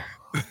 So,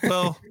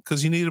 well,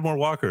 because you needed more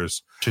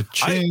walkers.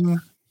 Cha-ching.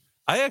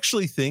 I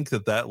actually think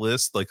that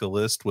list, like a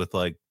list with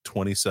like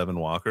 27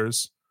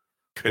 walkers,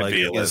 could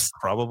be a list. Is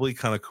probably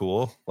kind of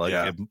cool.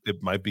 Like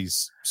it might be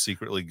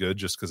secretly good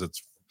just because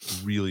it's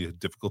really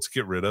difficult to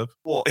get rid of.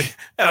 Well,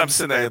 and I'm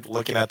sitting there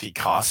looking at the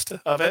cost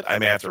of it. I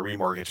may have to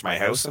remortgage my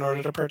house in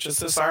order to purchase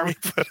this army.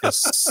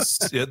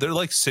 They're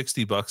like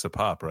 $60 a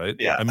pop, right?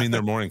 Yeah. I mean,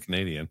 they're more in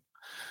Canadian.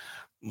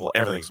 Well,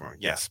 everything's more.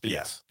 Yes, but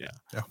yes. Yeah.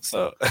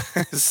 So,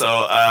 that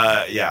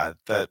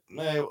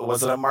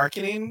was it a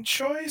marketing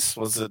choice?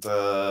 Was it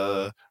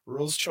a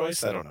rules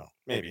choice? I don't know.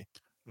 Maybe.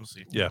 We'll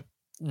see. Yeah.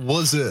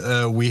 Was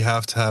it we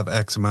have to have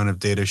X amount of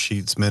data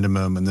sheets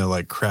minimum, and they're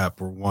like, crap,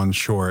 we're 1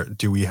 short.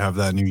 Do we have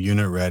that new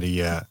unit ready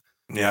yet?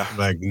 Yeah.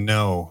 Like,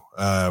 no,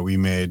 we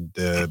made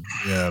the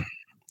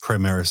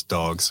Primaris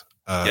dogs,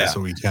 so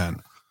we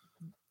can't.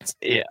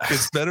 Yeah.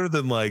 It's better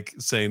than like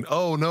saying,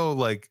 oh no,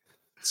 like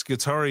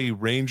Skitarii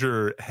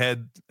Ranger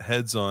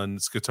heads on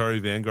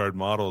Skitarii Vanguard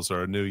models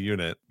are a new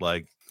unit.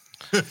 Like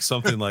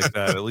something like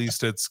that. At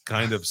least it's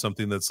kind of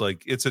something that's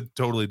like it's a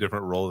totally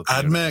different role.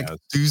 AdMech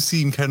do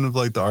seem kind of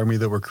like the army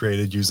that were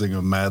created using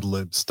a Mad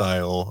Lib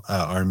style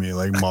army,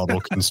 like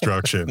model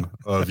construction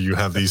of you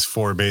have these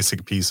 4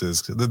 basic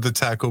pieces, the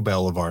Taco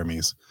Bell of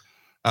armies.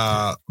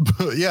 But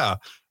yeah,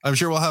 I'm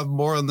sure we'll have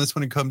more on this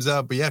when it comes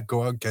out. But yeah,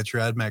 go out, get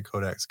your AdMech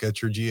Codex,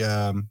 get your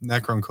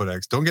Necron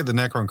Codex. Don't get the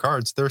Necron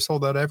cards; they're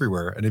sold out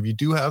everywhere. And if you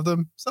do have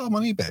them, sell them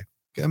on eBay.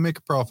 Gotta make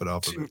a profit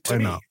off of it. Why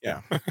not?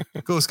 Yeah.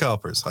 Go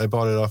scalpers. I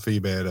bought it off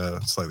eBay at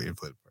a slightly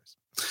inflated price.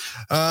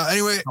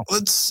 Anyway,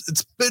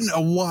 it's been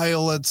a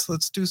while.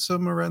 Let's do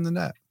some around the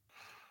net.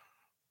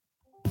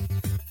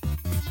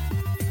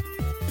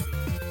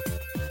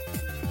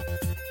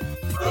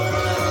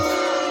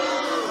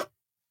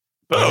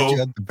 Why'd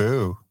you add the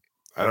boo?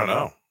 I don't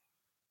know.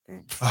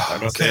 I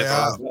must Okay,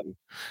 say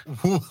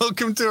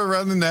welcome to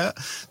Around the Net.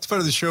 It's part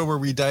of the show where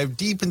we dive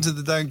deep into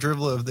the dank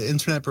drivel of the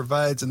internet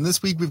provides. And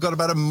this week we've got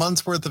about a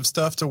month's worth of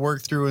stuff to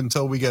work through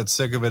until we get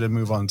sick of it and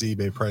move on to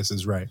eBay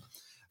prices right.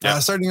 Yeah.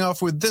 Starting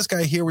off with this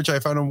guy here, which I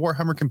found on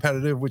Warhammer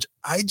Competitive, which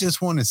I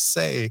just want to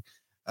say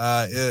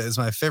is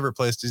my favorite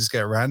place to just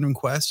get random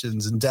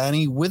questions. And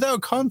Danny,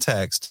 without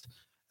context,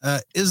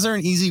 is there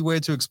an easy way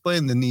to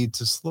explain the need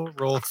to slow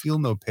roll Feel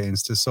No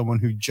Pains to someone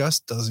who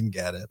just doesn't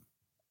get it?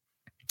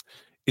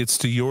 It's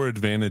to your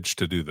advantage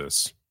to do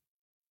this.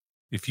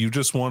 If you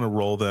just want to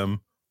roll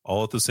them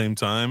all at the same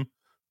time,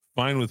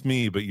 fine with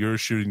me, but you're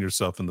shooting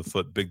yourself in the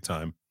foot big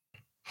time.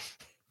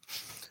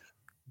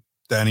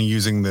 Danny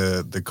using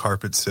the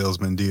carpet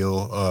salesman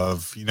deal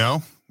of,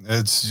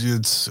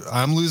 it's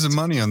I'm losing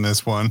money on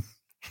this one.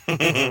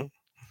 I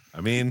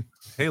mean,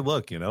 hey,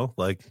 look,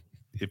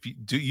 if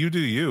you do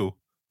you,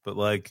 but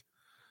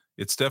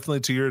it's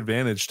definitely to your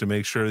advantage to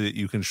make sure that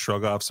you can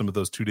shrug off some of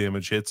those 2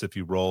 damage hits if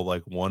you roll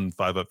 1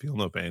 5-up Feel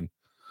No Pain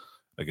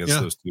against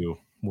those 2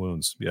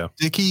 wounds. Yeah.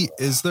 Dickie,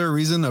 is there a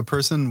reason a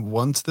person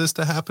wants this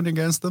to happen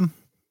against them?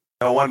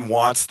 No one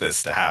wants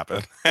this to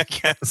happen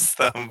against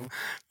them.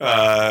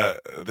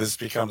 This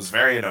becomes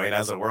very annoying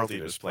as a World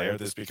Eaters player.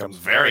 This becomes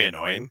very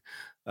annoying.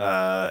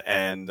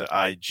 And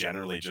I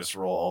generally just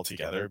roll all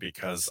together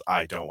because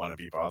I don't want to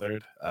be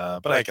bothered.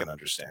 But I can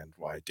understand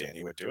why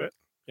Danny would do it.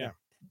 Yeah.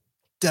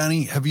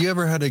 Danny, have you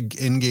ever had an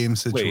in-game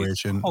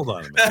situation? Wait, hold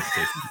on a minute.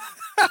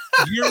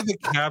 You're the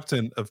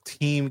captain of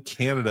Team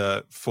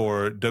Canada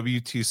for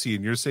WTC,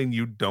 and you're saying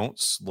you don't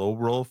slow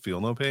roll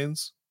Feel No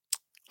Pains?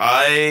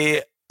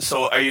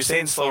 So are you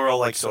saying slow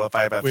roll so if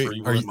I have a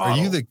 3 are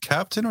you the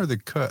captain or the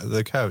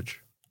couch?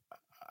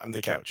 I'm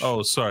the couch.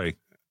 Oh, sorry.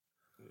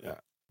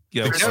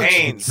 Yeah,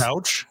 the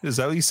couch. Is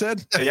that what you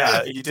said?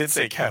 Yeah, you did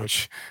say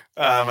couch.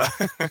 I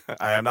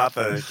am not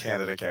the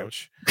Canada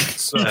couch.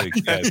 Sorry,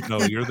 guys. No,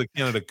 you're the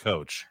Canada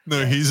coach.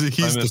 No, he's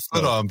the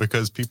foot on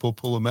because people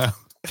pull him out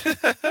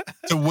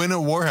to win a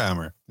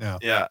Warhammer.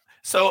 Yeah.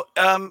 So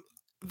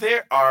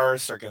there are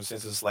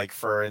circumstances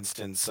for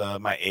instance,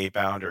 my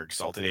 8-pound or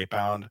exalted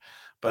 8-pound.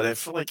 But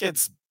if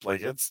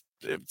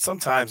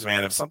sometimes,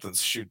 man, if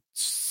something's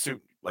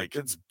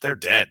they're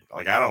dead.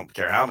 I don't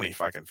care how many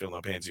fucking Feel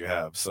No Pains you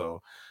have.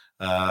 So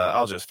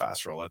I'll just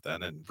fast roll it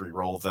then and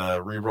re-roll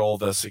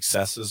the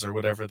successes or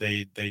whatever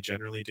they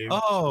generally do.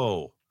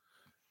 Oh,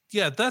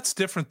 yeah, that's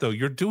different though.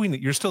 You're doing it.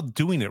 You're still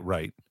doing it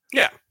right.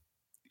 Yeah.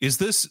 Is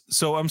this?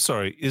 So I'm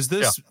sorry. Is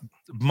this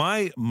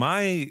my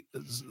summarization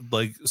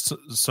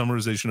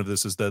of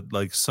this is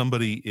that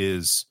somebody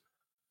is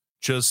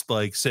just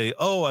say,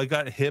 oh, I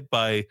got hit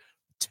by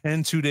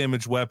 10 2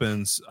 damage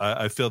weapons.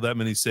 I failed that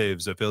many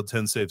saves. I failed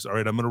 10 saves. All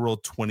right, I'm going to roll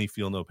 20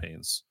 Feel No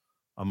Pains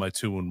on my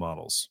 2 wound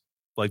models,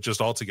 just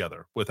all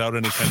together without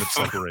any kind of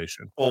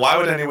separation. Well, why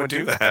would anyone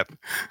do that?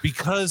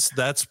 Because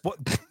that's what.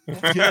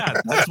 Yeah,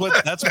 that's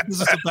what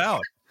this is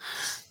about.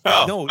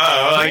 Oh, no,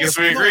 I guess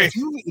we agree.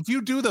 If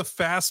you do the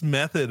fast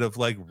method of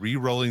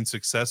re-rolling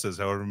successes,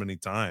 however many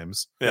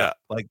times, yeah,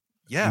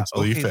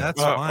 okay, that's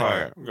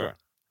fine. Okay.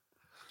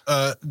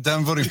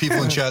 Downvoting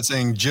people in chat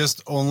saying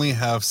just only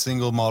have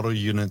single model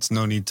units,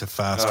 no need to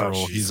fast roll.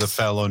 Jesus. He's a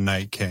fellow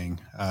Night King.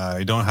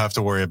 You don't have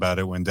to worry about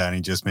it when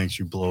Danny just makes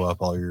you blow up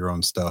all your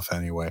own stuff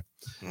anyway.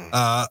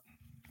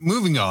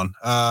 Moving on.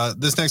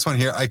 This next one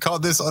here, I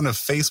caught this on a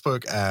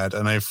Facebook ad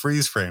and I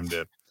freeze framed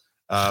it.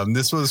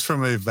 This was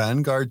from a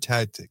Vanguard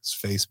Tactics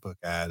Facebook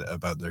ad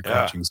about their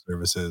coaching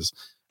services.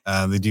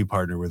 They do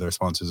partner with our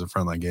sponsors at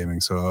Frontline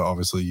Gaming, so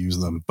obviously use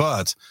them.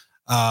 But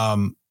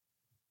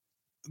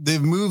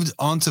they've moved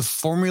on to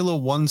Formula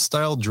One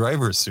style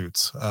driver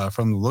suits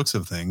from the looks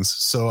of things.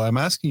 So I'm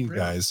asking you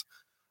guys,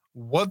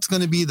 what's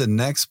going to be the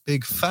next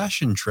big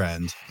fashion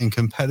trend in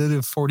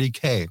competitive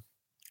 40K?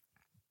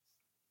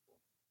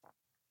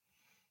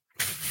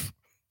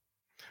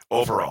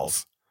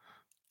 Overalls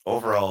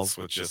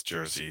with just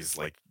jerseys,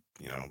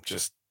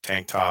 just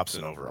tank tops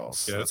and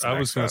overalls. Yeah, I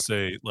was going to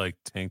say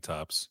tank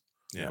tops,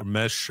 or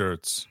mesh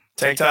shirts.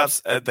 Tank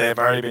tops, they've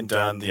already been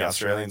done. The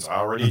Australians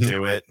already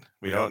do it.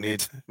 We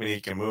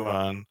can move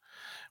on.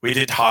 We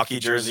did hockey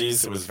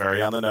jerseys. It was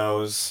very on the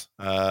nose.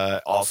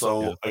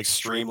 Also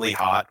extremely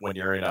hot when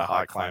you're in a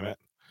hot climate.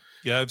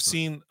 Yeah, I've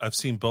seen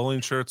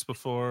bowling shirts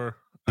before.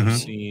 I've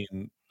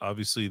seen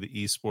obviously the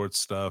esports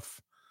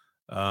stuff.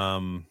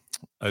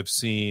 I've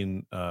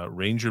seen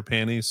Ranger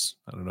panties.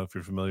 I don't know if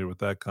you're familiar with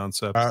that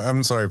concept.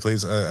 I'm sorry,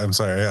 please. I'm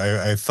sorry.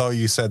 I thought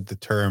you said the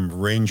term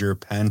Ranger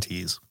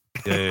panties.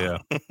 Yeah.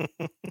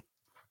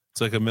 It's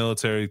like a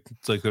military.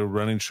 It's like they're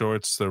running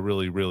shorts. They're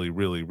really, really,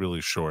 really,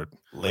 really short.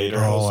 Later.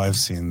 Oh, I've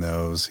seen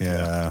those.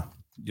 Yeah,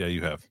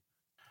 you have.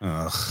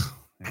 Ugh.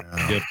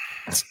 Yeah. Yep.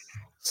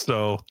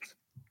 So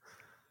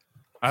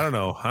I don't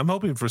know. I'm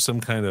hoping for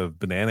some kind of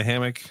banana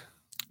hammock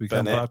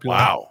become popular.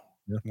 Wow.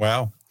 Yeah.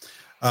 Wow.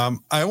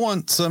 I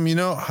want some,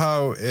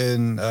 how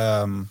in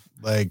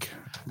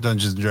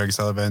Dungeons and Dragons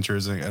style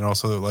adventures and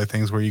also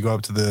things where you go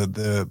up to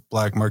the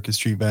black market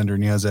street vendor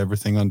and he has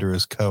everything under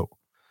his coat.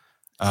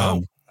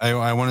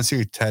 I want to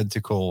see a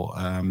tactical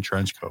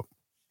trench coat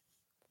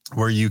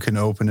where you can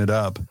open it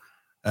up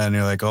and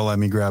you're like, oh, let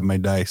me grab my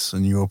dice.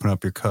 And you open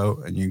up your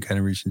coat and you kind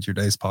of reach into your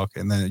dice pocket.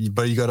 And then,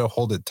 but you got to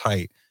hold it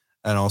tight.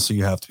 And also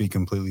you have to be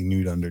completely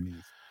nude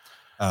underneath.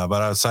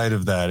 But outside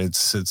of that,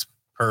 it's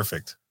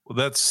perfect. Well,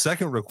 that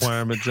second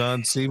requirement,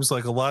 John, seems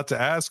like a lot to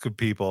ask of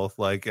people,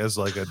 like as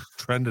like a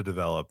trend to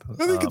develop.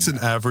 I think it's an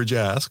average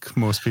ask,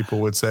 most people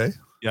would say.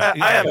 Yeah,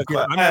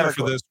 I'm here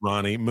for this,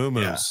 Ronnie.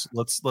 Moo-moos.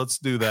 Yeah. Let's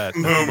do that.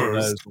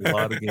 Moo-moos. A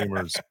lot of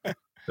gamers that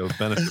would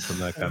benefit from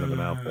that kind of an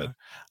outfit.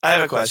 I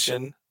have a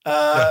question.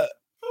 Why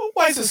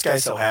is this guy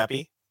so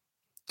happy?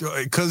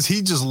 Because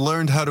he just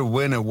learned how to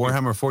win at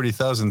Warhammer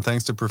 40,000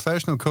 thanks to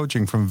professional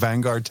coaching from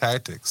Vanguard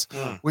Tactics,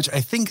 which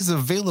I think is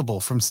available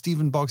from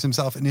Stephen Boggs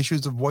himself in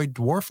issues of White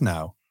Dwarf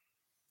now.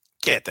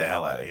 Get the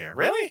hell out of here.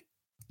 Really?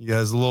 He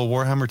has a little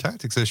Warhammer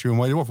Tactics issue in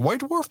White Dwarf. White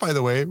Dwarf, by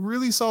the way,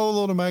 really solid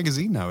little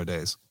magazine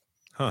nowadays.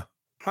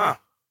 Huh.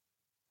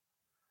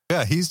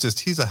 Yeah,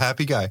 he's a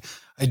happy guy.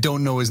 I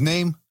don't know his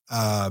name,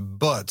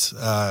 but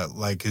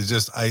like it's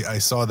just I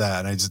saw that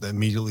and I just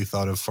immediately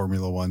thought of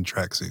Formula One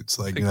tracksuits,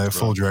 like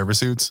full driver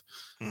suits.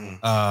 And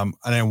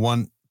I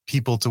want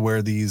people to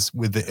wear these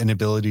with the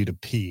inability to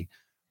pee.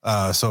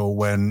 So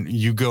when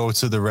you go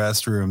to the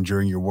restroom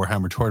during your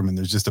Warhammer tournament,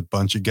 there's just a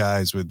bunch of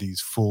guys with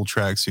these full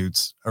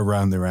tracksuits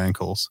around their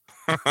ankles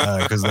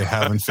because they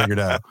haven't figured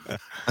out.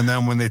 And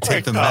then when they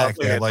take them back,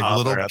 they have like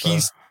little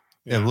piece.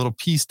 Yeah, little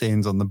pee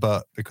stains on the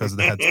butt because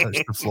they had to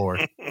touch the floor.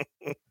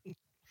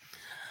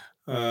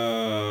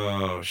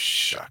 Oh,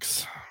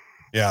 shucks.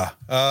 Yeah.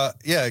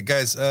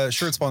 Guys,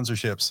 shirt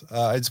sponsorships.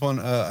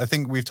 I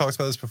think we've talked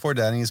about this before,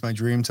 Danny. It's my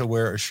dream to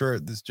wear a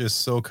shirt that's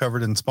just so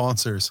covered in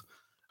sponsors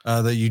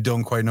that you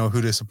don't quite know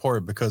who to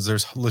support because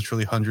there's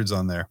literally hundreds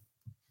on there.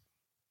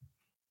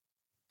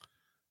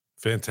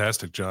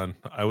 Fantastic, John.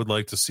 I would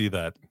like to see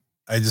that.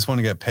 I just want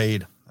to get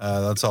paid.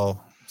 That's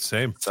all.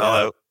 Same. It's all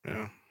out.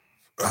 Yeah.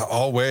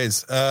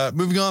 Always.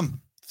 Moving on.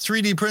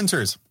 3D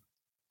printers.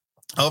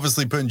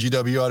 Obviously putting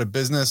GW out of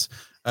business.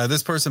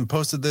 This person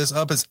posted this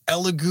up as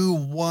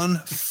Elegoo 1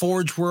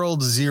 Forge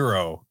World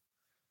 0.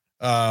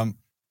 If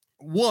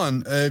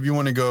you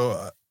want to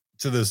go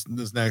to this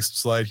next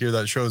slide here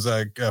that shows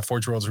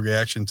Forge World's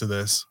reaction to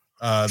this.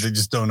 They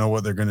just don't know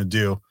what they're going to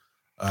do.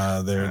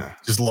 They're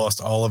just lost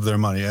all of their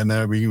money. And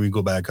then we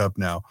go back up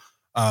now.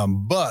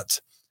 But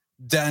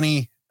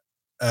Danny,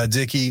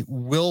 Dickie,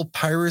 will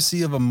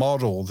piracy of a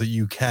model that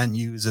you can't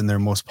use in their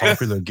most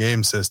popular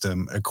game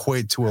system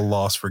equate to a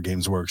loss for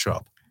Games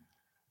Workshop?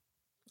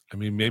 I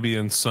mean, maybe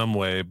in some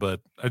way,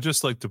 but I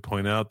just like to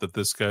point out that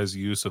this guy's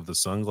use of the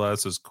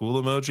sunglasses cool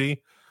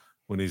emoji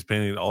when he's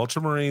painting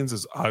Ultramarines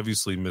is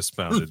obviously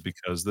misfounded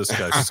because this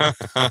guy's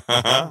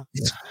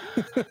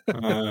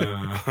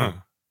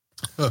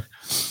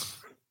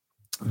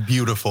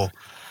beautiful.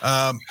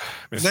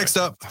 Next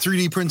up,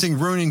 3D printing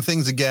ruining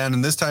things again,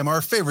 and this time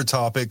our favorite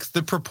topic,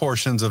 the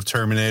proportions of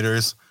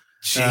Terminators.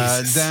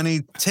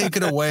 Danny, take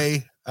it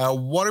away.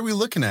 What are we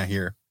looking at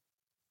here?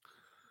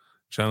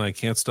 John, I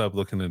can't stop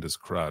looking at his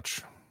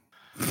crotch.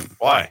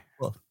 Why?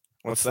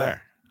 What's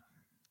there?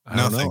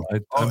 Nothing.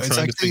 I'm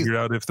trying to figure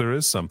out if there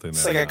is something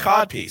it's there. It's like a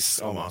cod piece,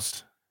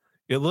 almost.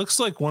 It looks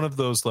like one of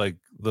those, like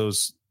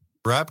those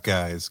rap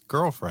guys'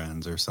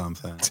 girlfriends or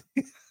something.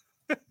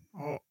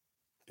 Oh.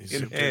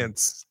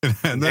 Enhance.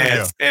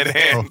 Enhance.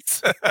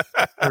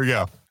 There we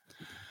go.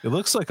 It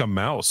looks like a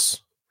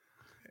mouse.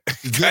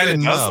 It kind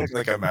of does look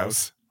like a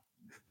mouse.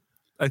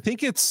 I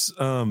think it's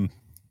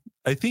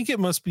I think it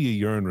must be a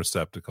urine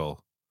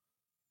receptacle.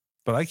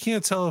 But I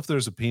can't tell if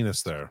there's a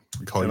penis there.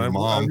 Call your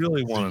mom. I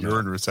really want a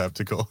urine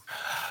receptacle.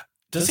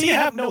 Does he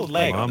have no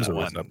leg on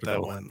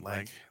that one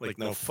leg? Like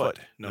no foot?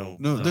 No,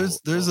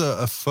 there's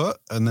a foot,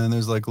 and then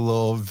there's like a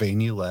little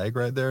veiny leg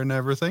right there and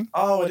everything.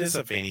 Oh, it is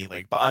a veiny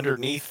leg, but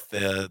underneath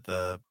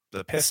the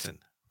piston.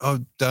 Oh,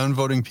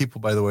 downvoting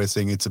people, by the way,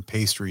 saying it's a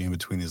pastry in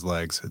between his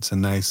legs. It's a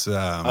nice...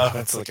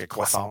 it's like a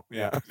croissant,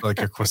 yeah.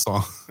 Like a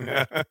croissant.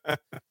 Yeah.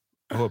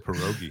 Oh, a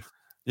pierogi.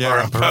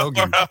 Yeah, a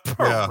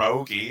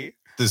pierogi. Yeah.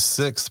 The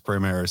 6th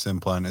Primaris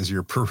implant is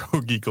your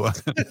pierogi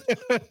gland.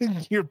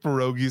 Your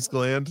pierogies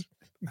gland.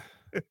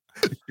 It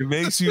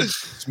makes you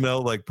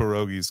smell like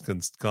pierogies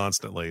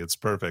constantly. It's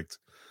perfect.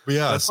 But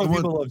yeah, that's why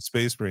people love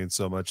Space Marines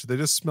so much. They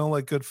just smell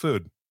like good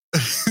food. Do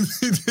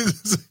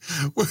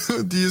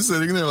you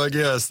sitting there like,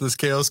 yes, this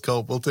chaos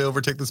cult will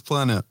overtake this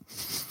planet?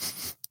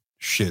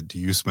 Shit, do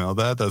you smell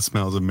that? That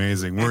smells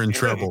amazing. We're in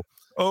trouble.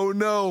 Oh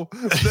no,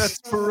 that's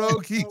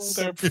pierogies.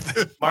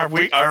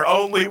 Our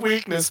only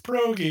weakness,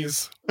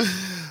 pierogies.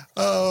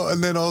 Oh,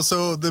 and then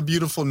also the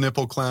beautiful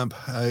nipple clamp.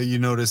 You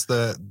notice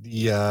that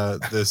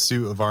the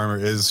suit of armor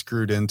is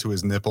screwed into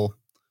his nipple.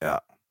 Yeah,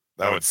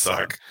 that would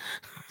suck.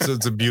 So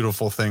it's a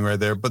beautiful thing right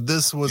there. But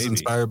this was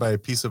inspired by a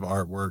piece of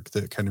artwork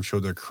that kind of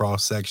showed a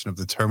cross section of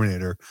the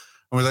Terminator.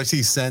 And was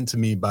actually sent to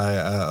me by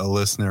a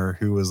listener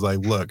who was like,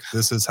 "Look,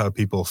 this is how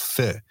people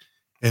fit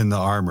in the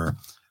armor."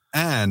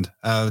 And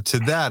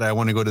to that, I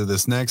want to go to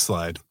this next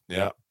slide.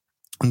 Yeah.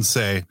 And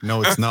say,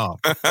 no, it's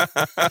not.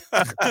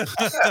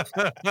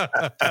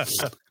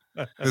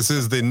 This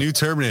is the new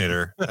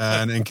Terminator.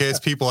 And in case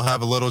people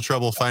have a little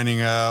trouble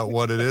finding out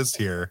what it is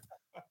here,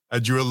 I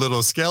drew a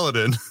little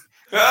skeleton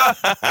to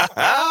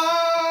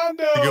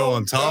go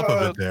on top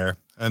of it there.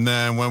 And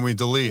then when we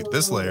delete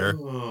this layer,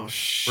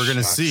 we're going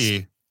to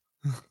see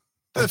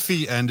the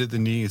feet end at the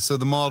knees. So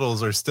the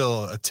models are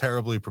still a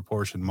terribly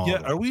proportioned model.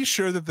 Yeah, are we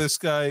sure that this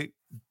guy,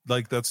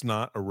 like, that's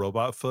not a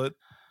robot foot?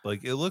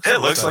 Like, it looks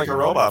like a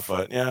robot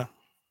foot, yeah.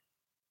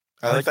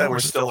 I like that we're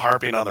still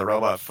harping on the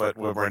robot foot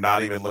when we're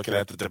not even looking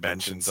at the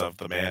dimensions of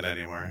the man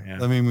anymore. Yeah.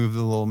 Let me move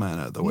the little man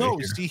out of the way. No,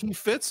 here. see, he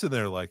fits in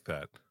there like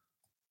that.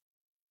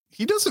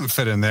 He doesn't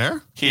fit in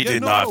there. He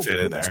did not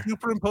fit in there.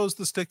 Superimpose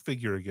the stick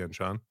figure again,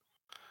 Sean.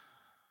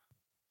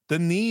 The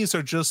knees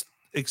are just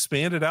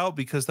expanded out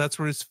because that's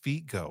where his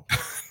feet go.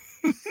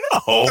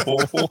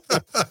 No.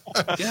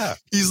 Yeah.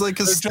 He's like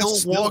a still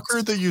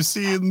walker that you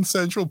see in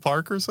Central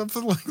Park or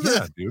something like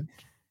that. Yeah, dude.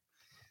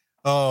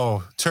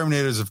 Oh,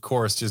 Terminators, of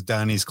course, just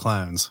Danny's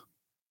clowns.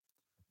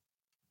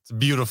 It's a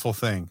beautiful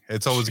thing.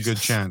 It's always a good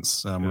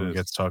chance when we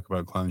get to talk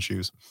about clown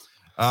shoes.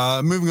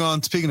 Moving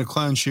on, speaking of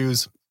clown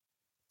shoes,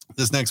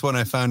 this next one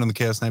I found on the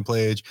Chaos Night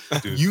Play Age.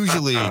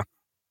 Usually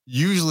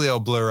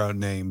I'll blur out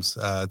names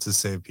to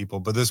save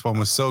people, but this one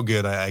was so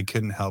good I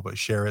couldn't help but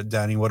share it.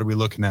 Danny, what are we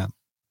looking at?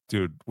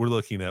 Dude, we're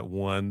looking at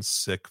one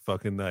sick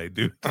fucking night,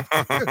 dude.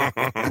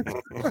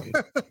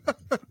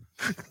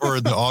 For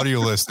the audio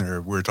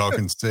listener, we're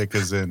talking sick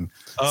as in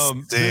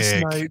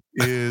this night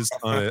is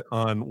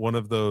on one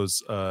of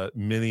those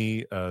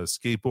mini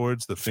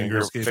skateboards, the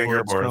finger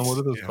skateboards. What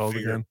are those called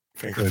again?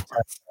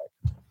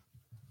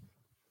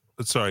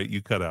 Sorry,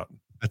 you cut out.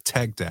 A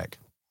tech deck.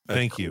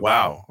 Thank you.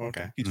 Wow.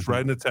 Okay. He's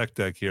riding a tech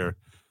deck here.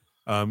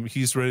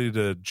 He's ready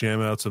to jam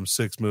out some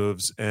 6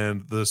 moves,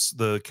 and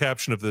the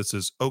caption of this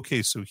is,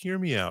 "Okay, so hear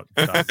me out." ...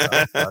 5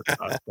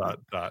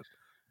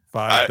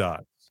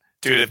 dots.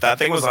 Dude, if that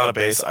thing was on a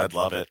base, I'd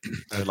love it.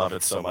 I'd love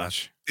it so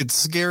much. It's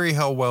scary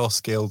how well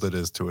scaled it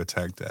is to a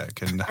tech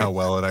deck and how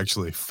well it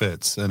actually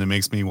fits. And it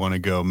makes me want to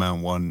go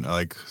mount one,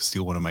 like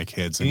steal one of my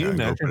kids and Can you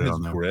go imagine put it his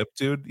on there. grip,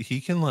 dude? He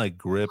can like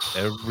grip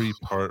every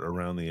part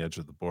around the edge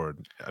of the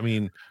board. I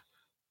mean,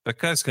 that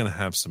guy's gonna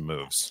have some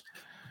moves.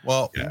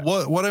 Well,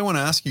 what I want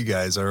to ask you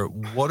guys are,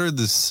 what are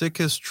the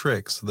sickest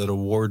tricks that a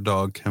war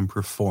dog can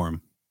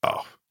perform?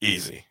 Oh,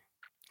 easy.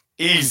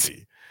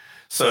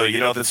 So you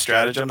know the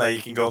stratagem that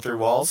you can go through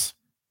walls?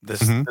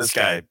 This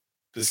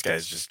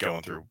guy's just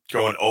going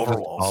over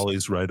walls.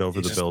 Ollie's right over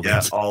the building.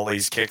 Yeah,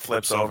 ollies, kick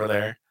flips over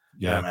there.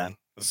 Yeah, man.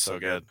 That's so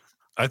good.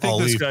 I think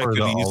this guy could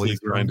easily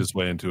grind his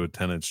way into a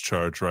 10-inch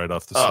charge right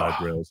off the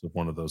side rails of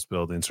one of those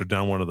buildings or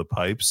down one of the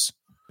pipes.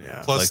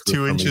 Yeah. Plus like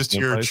 2 inches to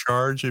your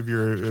charge if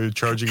you're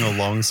charging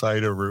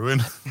alongside a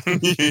ruin.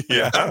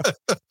 Yeah.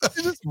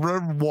 Just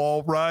run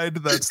wall ride.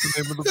 That's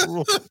the name of the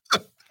rule.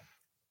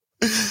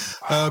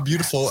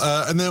 Beautiful.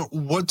 And then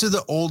what do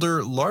the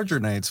older, larger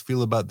knights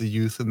feel about the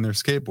youth and their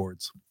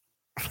skateboards?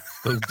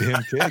 Those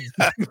damn kids.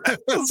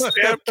 Those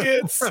damn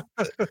kids.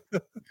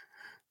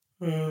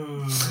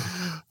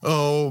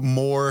 Oh,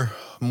 more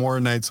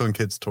Knights on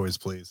Kids toys,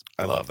 please.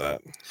 I love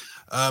that.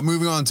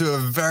 Moving on to a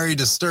very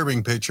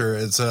disturbing picture.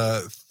 It's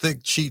a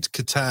thick cheat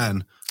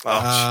Catan.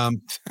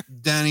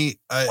 Danny,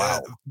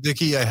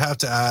 Vicky, I have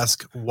to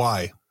ask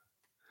why.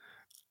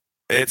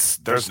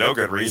 There's no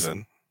good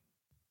reason.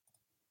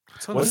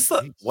 What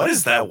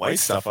is that white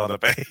stuff on the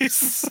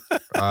base?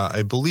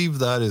 I believe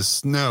that is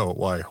snow.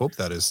 Well, I hope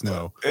that is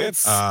snow.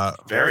 It's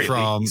very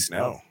leaky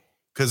snow.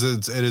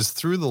 Because it is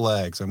through the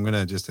legs. I'm going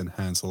to just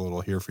enhance a little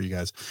here for you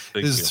guys.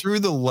 It is through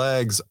the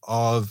legs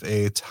of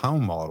a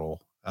town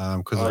model.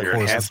 Because your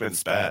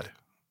enhancement's bad.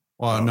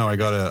 Well, no, I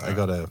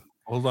gotta.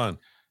 Hold on.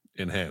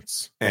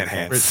 Enhance. No.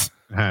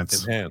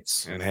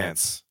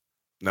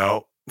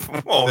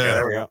 Oh, okay,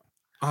 there we go.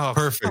 Oh,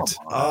 perfect.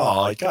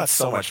 Oh, it got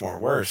so much more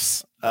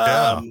worse.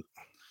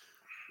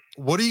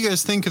 What do you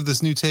guys think of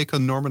this new take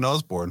on Norman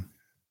Osborn?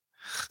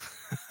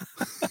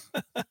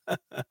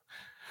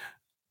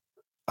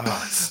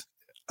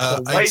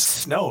 The white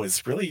snow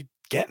is really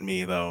getting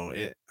me, though.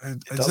 I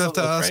just have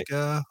to ask,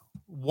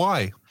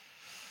 why?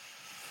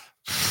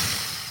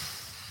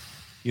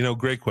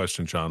 Great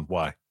question, Sean.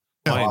 Why?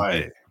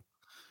 Why?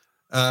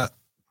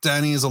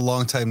 Danny is a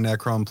longtime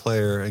Necron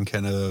player and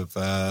kind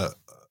of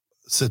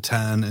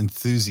Satan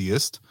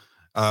enthusiast.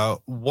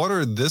 What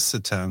are this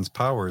Satan's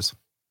powers?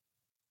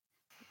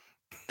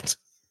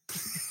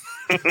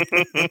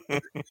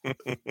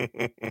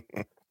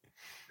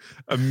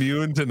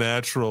 Immune to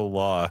natural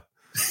law.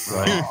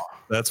 Right?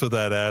 That's what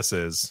that ass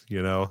is,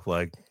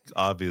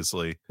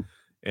 obviously.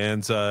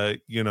 And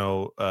you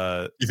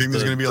think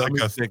there's going to be like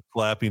a thick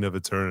clapping of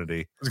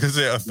eternity? I was going to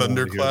say a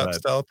thunderclap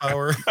style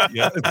power.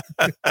 Yeah.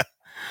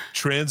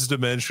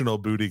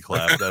 Transdimensional booty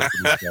clap.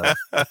 That's what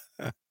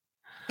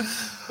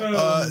it's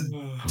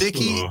called.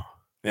 Dickie,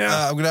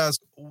 I'm going to ask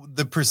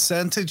the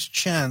percentage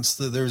chance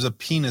that there's a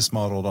penis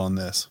modeled on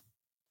this.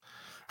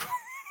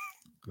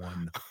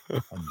 1.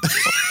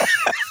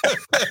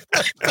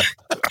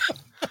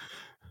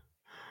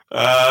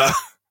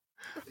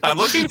 I'm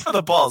looking for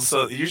the balls.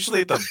 So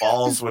usually the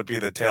balls would be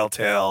the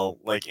telltale,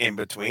 like in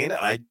between. And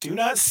I do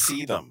not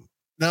see them.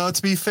 Now,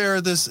 to be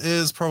fair, this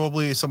is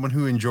probably someone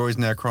who enjoys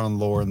Necron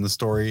lore in the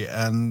story,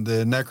 and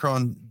the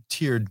Necron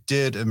tier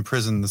did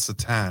imprison the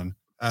Satan,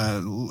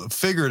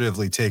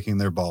 figuratively taking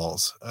their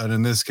balls, and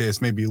in this case,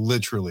 maybe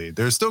literally.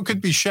 There still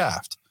could be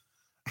shaft,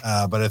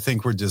 but I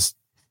think we're just,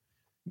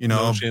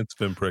 no chance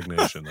of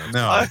impregnation.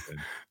 No.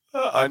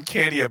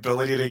 Uncanny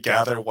ability to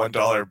gather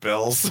 $1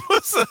 bills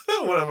was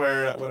one of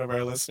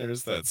our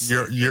listeners. That's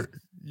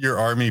your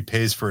army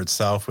pays for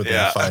itself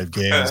within 5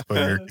 games,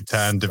 but your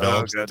Catan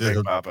develops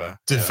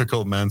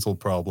difficult mental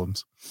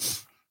problems.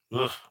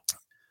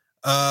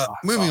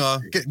 Moving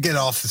on, get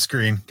off the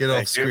screen. Get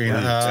off the screen.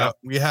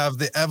 We have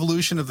the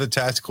evolution of the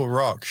tactical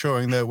rock,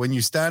 showing that when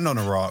you stand on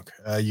a rock,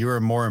 you are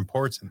more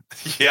important.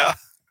 Yeah,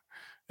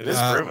 it is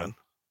proven.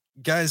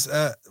 Guys,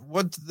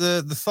 what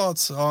the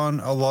thoughts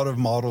on a lot of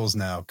models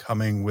now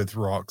coming with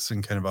rocks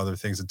and kind of other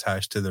things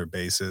attached to their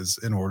bases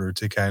in order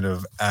to kind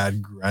of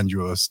add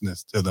grandiosity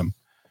to them?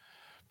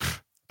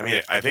 I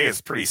mean, I think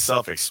it's pretty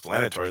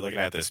self-explanatory looking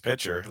at this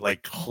picture.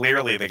 Like,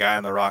 clearly the guy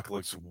on the rock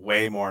looks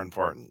way more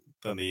important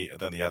than the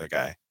other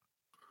guy.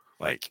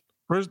 Like,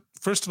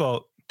 first of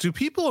all, do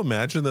people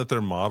imagine that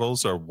their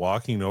models are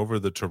walking over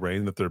the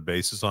terrain that their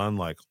base is on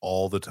like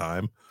all the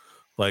time?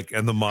 Like,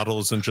 and the model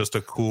isn't just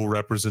a cool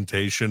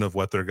representation of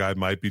what their guy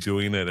might be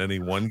doing at any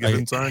one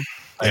given time?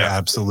 I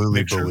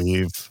absolutely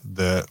believe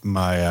that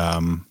my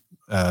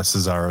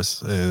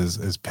Cesaris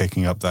is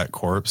picking up that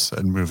corpse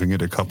and moving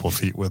it a couple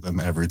feet with him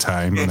every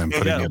time and then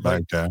putting it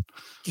back down.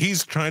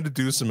 He's trying to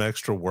do some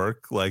extra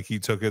work. Like he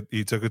took it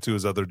to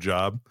his other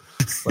job.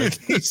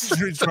 Like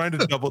he's trying to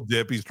double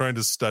dip. He's trying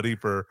to study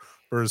for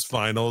his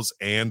finals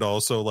and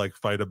also like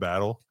fight a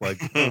battle. Like,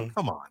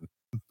 come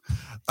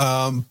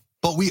on.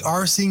 But we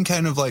are seeing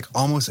kind of like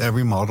almost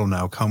every model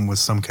now come with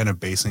some kind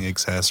of basing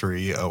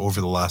accessory over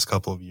the last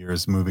couple of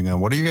years moving on.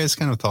 What are you guys'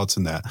 kind of thoughts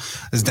on that?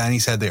 As Danny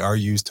said, they are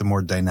used to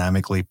more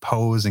dynamically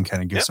pose and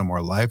kind of give some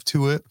more life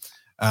to it.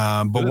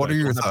 But what are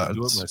your thoughts? I don't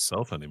do it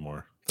myself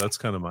anymore. That's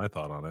kind of my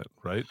thought on it,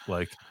 right?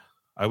 Like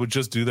I would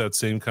just do that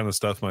same kind of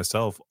stuff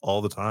myself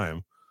all the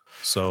time.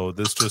 So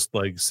this just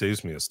like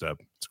saves me a step.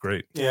 It's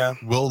great. Yeah.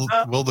 Will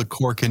the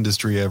cork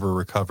industry ever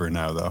recover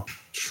now though?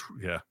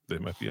 Yeah, they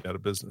might be out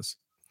of business.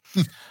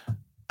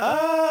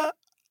 I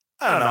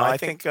don't know. I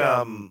think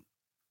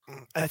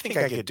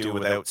I could do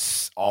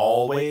without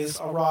always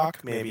a rock.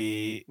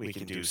 Maybe we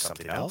can do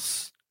something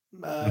else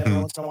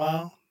once in a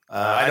while.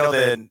 I know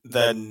that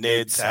the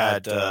NIDS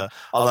had a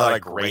lot of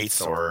grates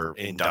or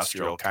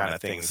industrial kind of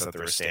things that they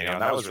were standing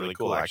on. That was really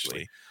cool,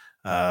 actually.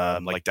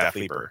 Like Death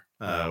Leaper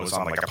was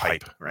on like a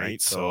pipe,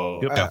 right?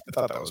 So I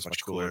thought that was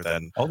much cooler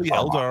than all the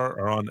Eldar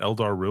are on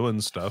Eldar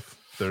Ruin stuff.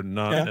 They're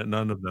not. Yeah.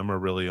 None of them are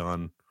really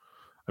on.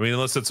 I mean,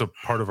 unless it's a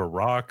part of a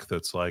rock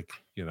that's like,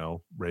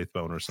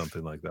 Wraithbone or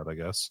something like that, I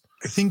guess.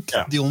 I think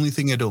the only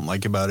thing I don't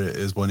like about it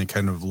is when it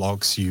kind of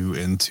locks you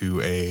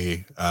into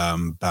a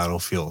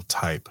battlefield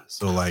type.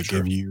 So like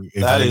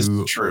that is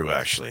true,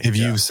 actually. If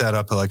you set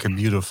up like a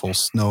beautiful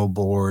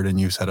snowboard and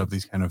you set up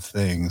these kind of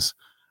things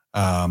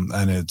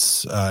and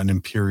it's an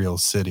Imperial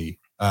city,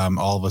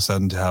 all of a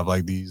sudden to have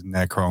like these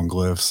Necron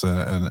glyphs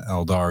and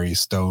Eldari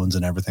stones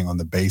and everything on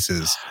the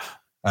bases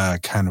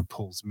kind of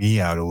pulls me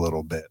out a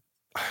little bit.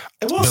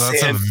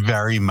 That's a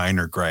very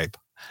minor gripe.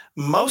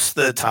 Most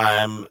of the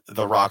time,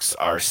 the rocks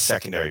are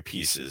secondary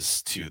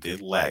pieces to the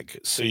leg,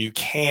 so you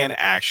can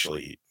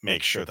actually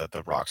make sure that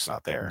the rock's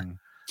not there.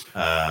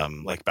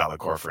 Like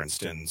Balakor, for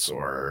instance,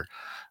 or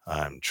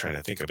I'm trying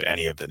to think of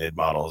any of the NID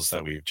models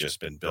that we've just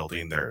been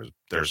building.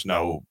 There's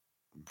no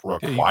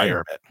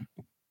requirement.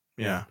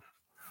 Yeah.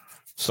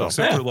 So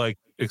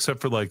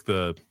except for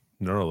the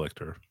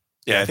Neurolictor.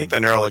 Yeah, I think the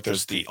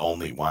Neurolictor's the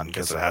only one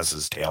because it has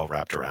his tail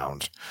wrapped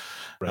around.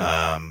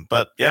 Right.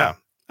 But yeah,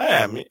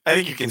 I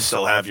think you can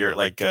still have your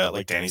like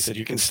Danny said,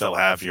 you can still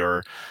have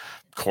your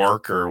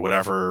cork or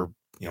whatever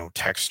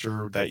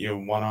texture that you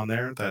want on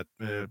there that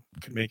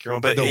can make your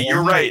own. But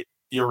you're right.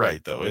 You're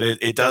right though.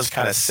 It does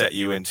kind of set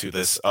you into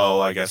this.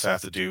 Oh, I guess I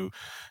have to do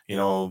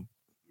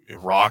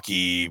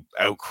rocky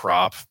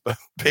outcrop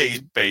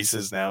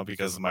bases now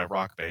because of my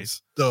rock base.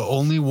 The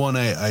only one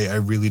I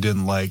really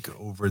didn't like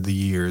over the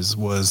years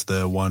was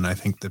the one I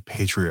think the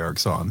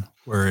Patriarch's on,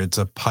 where it's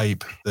a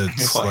pipe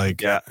that's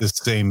the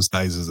same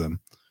size as him.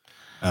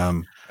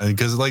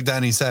 Because like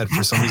Danny said,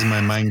 for some reason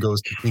my mind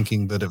goes to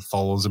thinking that it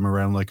follows him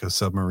around like a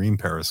submarine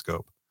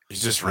periscope.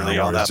 He's just really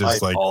on that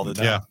pipe all the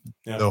time.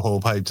 Yeah, the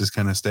whole pipe just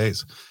kind of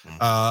stays.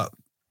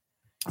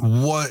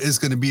 What is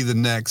going to be the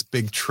next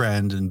big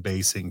trend in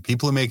basing?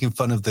 People are making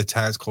fun of the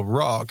tactical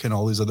rock and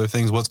all these other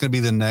things. What's going to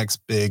be the next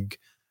big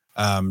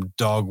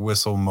dog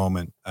whistle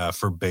moment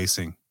for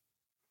basing?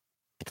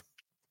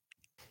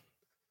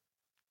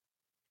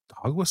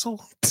 Dog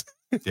whistle?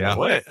 Yeah.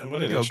 What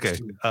okay.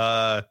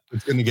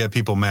 It's going to get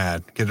people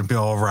mad, get them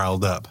all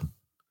riled up.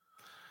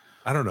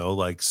 I don't know,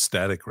 like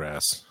static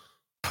grass.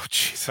 Oh,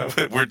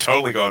 jeez. We're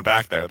totally going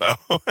back there, though.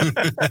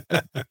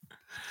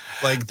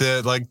 Like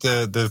the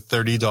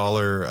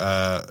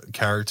 $30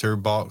 character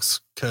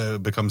box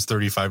becomes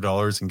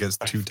 $35 and gets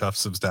 2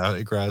 tufts of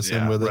static grass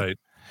in with it. Right.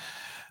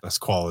 That's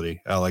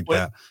quality. I like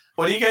that.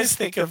 What do you guys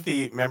think of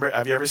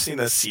have you ever seen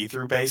the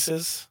see-through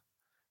bases?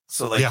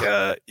 So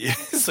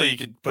so you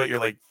could put your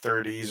like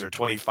 30s or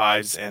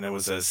 25s and it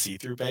was a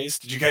see-through base.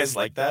 Did you guys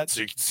like that? So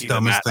you could see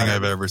dumbest thing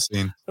I've ever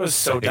seen. It was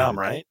so dumb,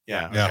 right?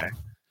 Yeah. Okay.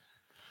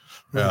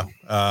 Yeah.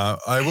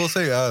 I will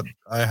say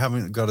I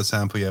haven't got a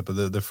sample yet, but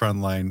the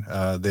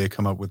Frontline, they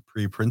come up with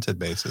pre-printed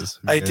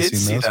bases. I did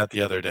see that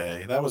the other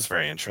day. That was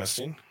very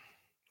interesting.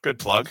 Good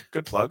plug.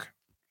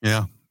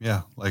 Yeah.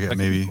 Like it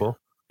maybe. Cool.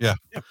 Yeah.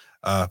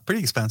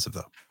 Pretty expensive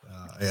though.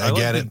 I like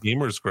get the it.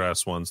 Gamer's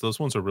Grass ones. Those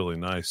ones are really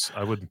nice.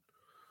 I would,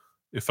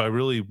 if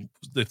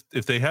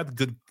they had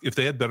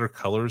better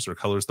colors or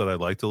colors that I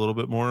liked a little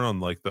bit more on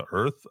like the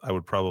Earth, I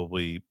would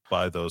probably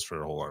buy those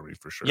for a whole army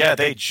for sure. Yeah,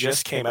 they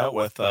just came out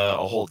with a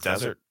whole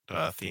desert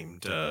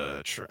themed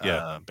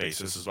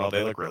bases as well.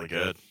 They look really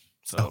good.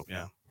 So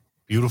yeah,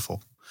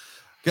 beautiful.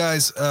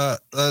 Guys,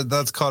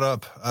 that's caught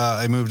up.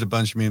 I moved a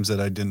bunch of memes that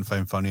I didn't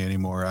find funny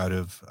anymore out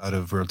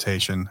of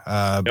rotation.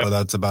 But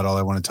that's about all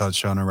I want to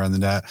touch on around the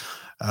net.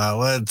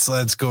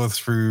 Let's go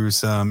through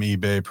some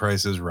eBay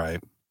prices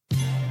right.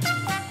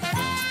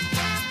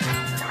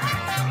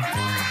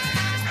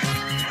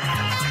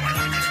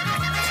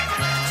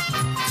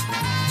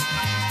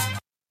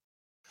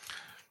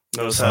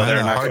 Notice how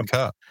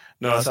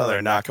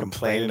they're not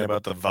complaining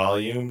about the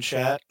volume,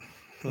 chat.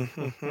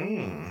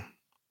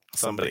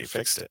 Somebody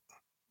fixed it.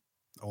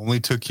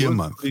 Only took you a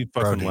month. Pretty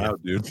fucking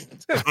loud, dude.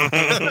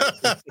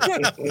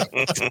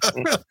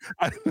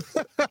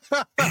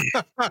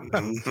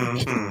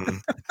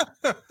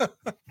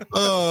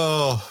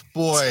 Oh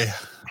boy,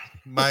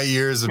 my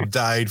ears have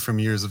died from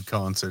years of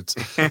concerts.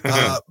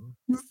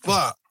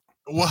 But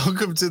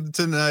welcome to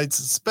tonight's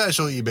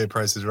special eBay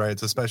Prices Right.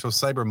 It's a special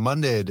Cyber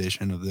Monday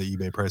edition of the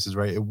eBay Prices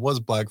Right. It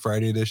was Black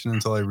Friday edition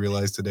until I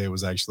realized today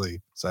was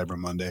actually Cyber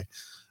Monday.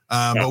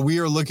 But we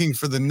are looking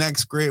for the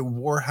next great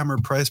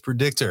Warhammer price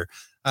predictor.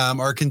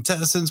 Our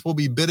contestants will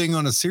be bidding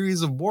on a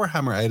series of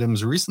Warhammer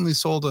items recently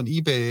sold on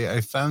eBay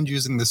I found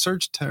using the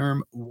search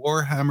term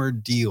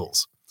Warhammer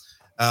Deals.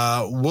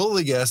 Will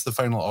they guess the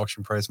final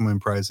auction price and win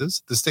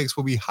prizes? The stakes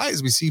will be high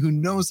as we see who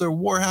knows their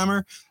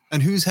Warhammer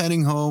and who's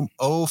heading home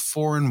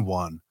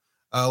 0-4-1.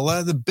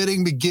 Let the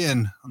bidding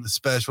begin on the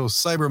special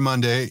Cyber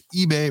Monday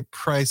eBay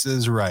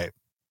Prices Right.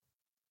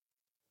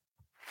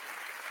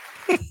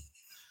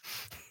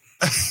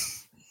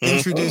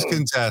 Introduce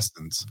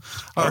contestants.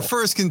 Our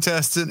first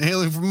contestant,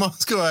 hailing from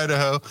Moscow,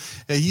 Idaho.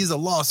 He's a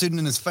law student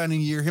in his final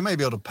year. He might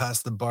be able to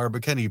pass the bar,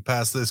 but can he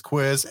pass this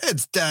quiz?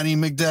 It's Danny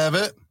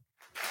McDevitt.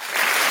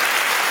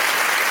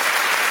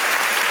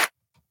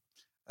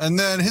 And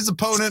then his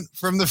opponent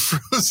from the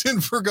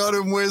frozen,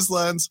 forgotten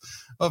wastelands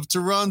of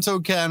Toronto,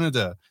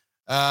 Canada.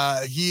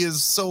 He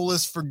is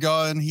soulless,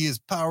 forgotten. He has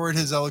powered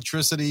his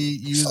electricity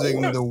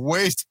using the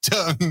waste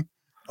dung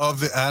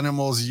of the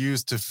animals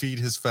used to feed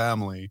his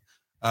family.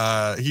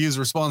 He is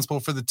responsible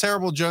for the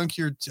terrible junk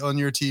on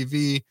your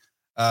TV.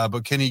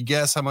 But can he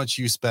guess how much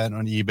you spent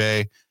on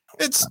eBay?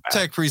 It's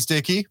Tech Priest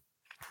Dicky.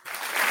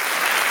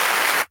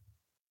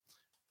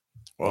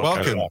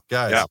 Welcome,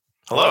 guys. Yeah.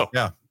 Hello.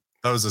 Yeah,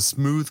 that was a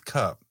smooth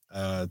cut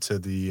to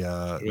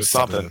the. It was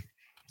something.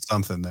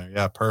 Something there.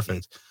 Yeah,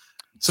 perfect.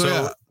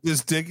 So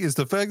is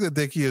the fact that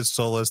Dicky is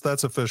soulless?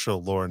 That's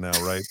official lore now,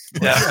 right?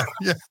 Yeah.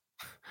 Yeah.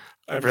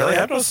 I really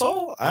have no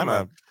soul. I'm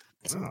a.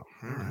 Oh, all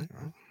right.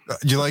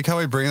 Do you like how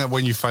I bring that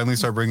when you finally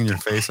start bringing your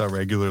face out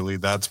regularly?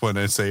 That's when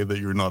I say that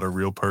you're not a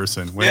real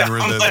person. When you're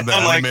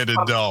the animated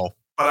doll.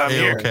 But I'm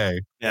here. Okay.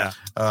 Yeah.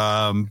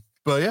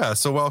 But yeah,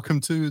 so welcome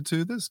to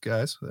this,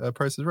 guys.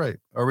 Price is Right.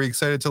 Are we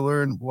excited to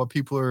learn what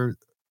people are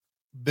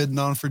bidding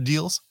on for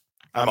deals?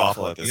 I'm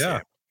awful at this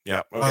game.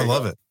 Yeah. Okay, I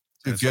love it.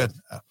 It's good.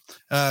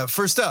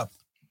 First up,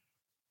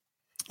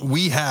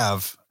 we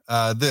have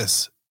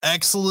this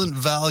excellent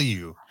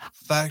value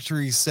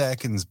factory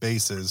seconds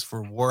bases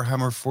for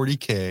Warhammer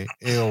 40K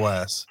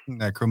AOS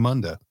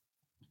Necromunda.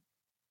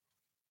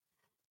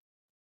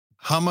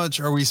 How much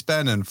are we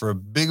spending for a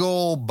big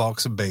old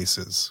box of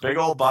bases? Big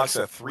old box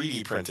of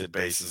 3D printed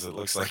bases, it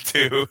looks like,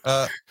 too.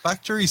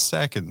 Factory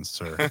seconds,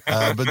 sir.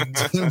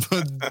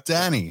 But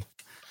Danny,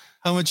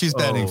 how much are you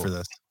spending for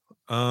this?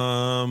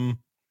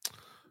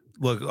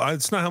 Look,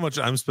 it's not how much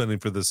I'm spending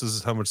for this. This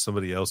is how much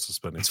somebody else is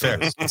spending. It's fair.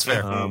 It's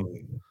fair.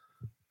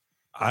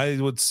 I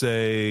would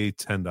say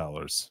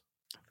 $10.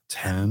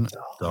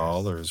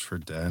 $10 for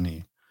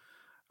Danny.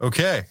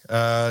 Okay,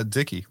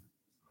 Dicky.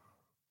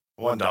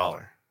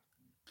 $1.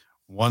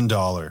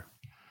 $1.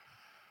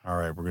 All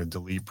right, we're gonna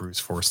delete Bruce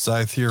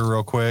Forsyth here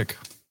real quick.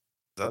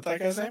 Is that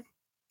guy's name?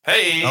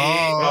 Hey!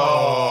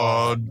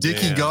 Oh,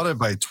 Dicky got it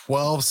by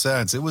 12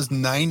 cents. It was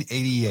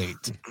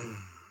 $9.88.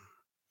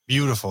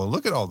 Beautiful.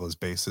 Look at all those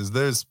bases.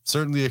 There's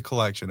certainly a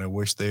collection. I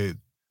wish they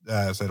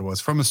said it was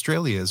from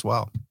Australia as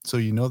well. So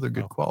you know they're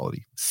good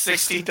quality.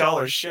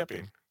 $60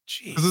 shipping.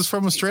 Jeez. This is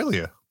from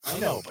Australia. I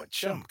know, but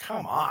Jim,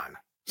 come on.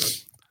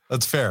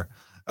 That's fair.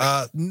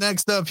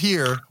 Next up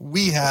here,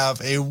 we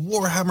have a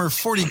Warhammer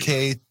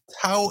 40K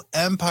Tau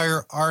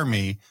Empire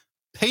army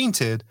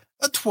painted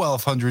a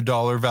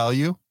 $1,200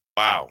 value.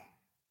 Wow.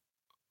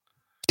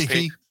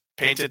 Icky.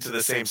 Painted to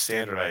the same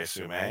standard, I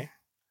assume, eh?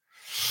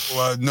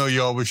 Well, no,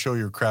 you always show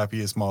your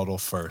crappiest model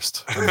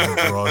first, and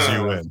that draws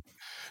you in.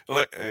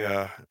 Look,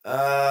 yeah.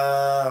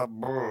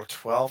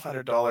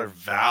 $1,200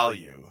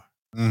 value.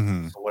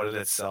 Mm-hmm. So what did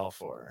it sell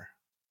for?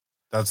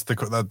 That's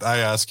I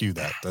ask you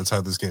that. That's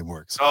how this game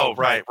works. Oh,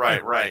 right.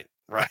 I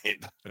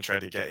tried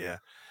to get you.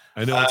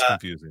 I know it's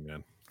confusing,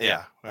 man.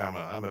 Yeah,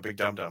 I'm a big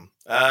dum-dum.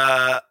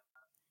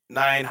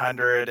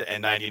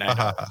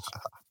 $999.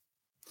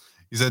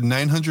 You said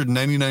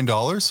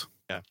 $999?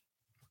 Yeah.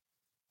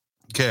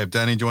 Okay,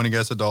 Danny, do you want to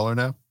guess $1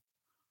 now?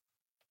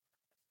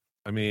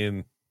 I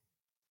mean,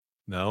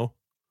 no.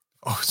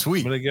 Oh,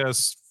 sweet. I'm gonna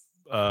guess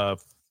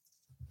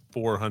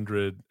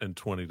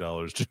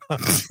 $420.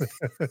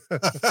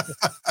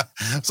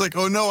 It's like,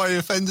 oh no, I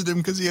offended him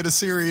because he had a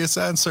serious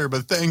answer,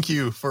 but thank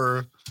you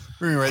for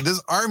being right. This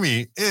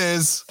army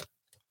is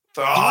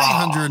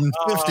 $350.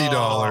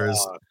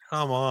 Oh,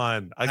 Come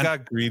on. I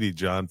got greedy,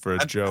 John, for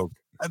a joke.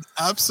 An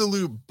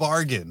absolute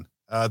bargain.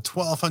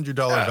 $1,200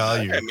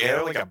 value. I made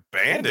it like a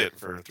bandit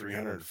for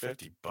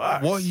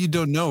 $350. What you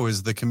don't know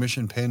is the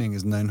commission painting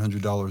is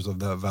 $900 of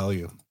that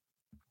value.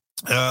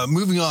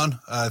 Moving on,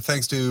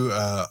 thanks to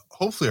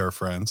hopefully our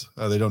friends.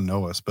 They don't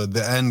know us, but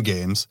the end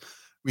games.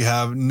 We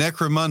have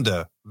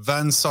Necromunda,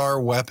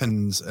 Vansar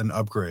weapons and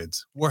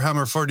upgrades,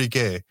 Warhammer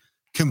 40K,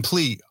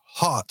 complete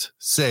hot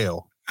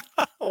sale.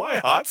 Why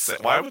hot sale?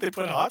 Why would they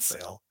put hot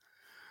sale?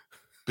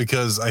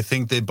 Because I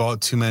think they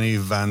bought too many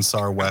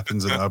Vansar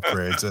weapons and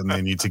upgrades, and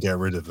they need to get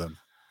rid of them.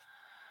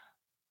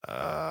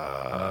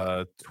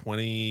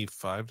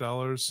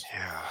 $25.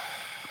 Yeah.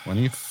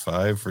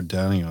 25 for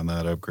Danny on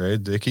that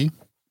upgrade. Dickie?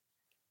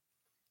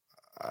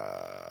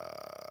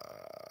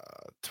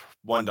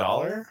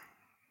 $1.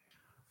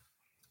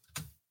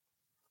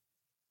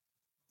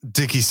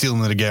 Dickie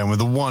stealing it again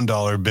with a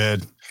 $1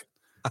 bid.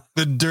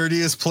 The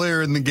dirtiest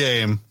player in the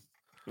game.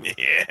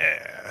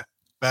 Yeah.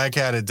 Back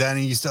at it.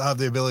 Danny, you still have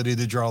the ability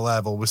to draw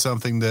level with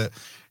something that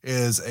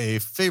is a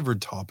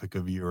favorite topic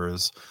of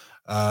yours.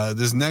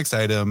 This next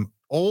item,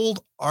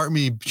 old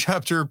army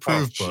chapter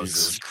approved books.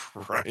 Jesus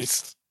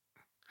Christ.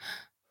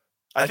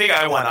 I think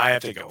I won. I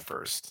have to go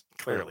first,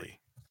 clearly.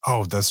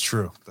 Oh, that's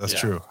true. That's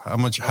true. How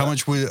much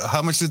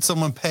did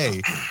someone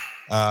pay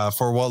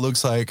for what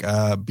looks like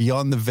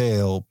Beyond the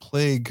Veil,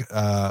 Plague,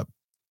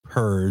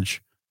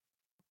 Purge,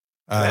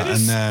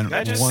 and then can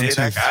I just say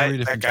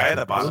that guy at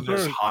the bottom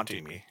is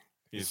haunting me.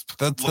 He's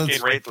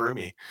looking right through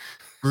me.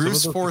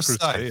 Bruce Forsyth,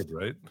 Crusade,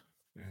 right?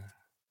 Yeah.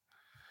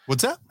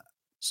 What's that?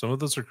 Some of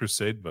those are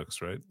Crusade books,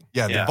 right?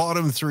 Yeah, the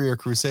bottom 3 are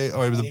Crusade,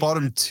 or the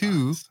bottom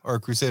 2 are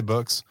Crusade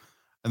books,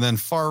 and then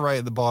far right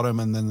at the bottom,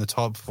 and then the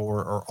top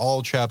 4 are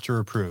all chapter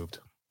approved.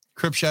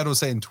 Crypt Shadow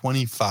saying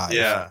 25.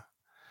 Yeah.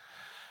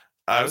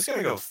 I was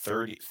gonna go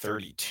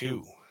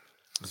 32.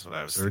 That's what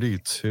I was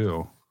 32.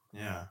 thinking.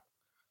 Yeah.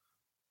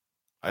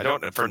 I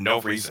don't for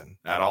no reason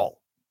at all.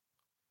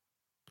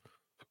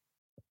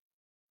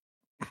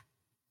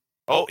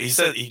 Oh, he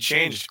said he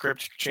changed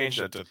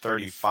it to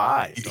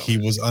 35. So. He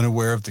was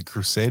unaware of the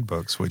Crusade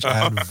books, which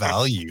add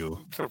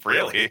value.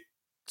 Really?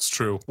 It's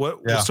true. What?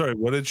 Yeah. Sorry.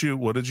 What did you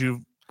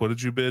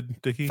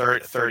bid, Dickie?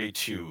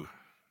 32.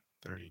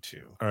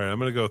 All right, I'm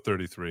gonna go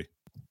 33.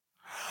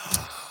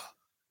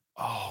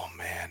 Oh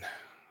man.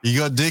 You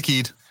got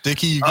dickied.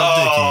 Dickie, you got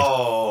dickied.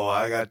 Oh,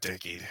 I got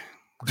dickied.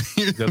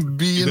 You're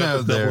being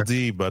out there. Double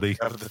D, buddy.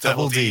 Got the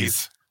double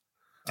D's.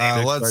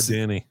 Let's see.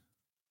 Danny.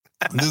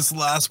 This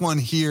last one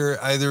here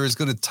either is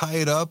going to tie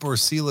it up or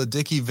seal a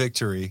Dickie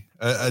victory,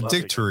 a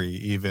dictory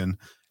even.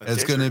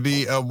 It's going to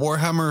be a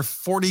Warhammer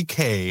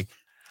 40K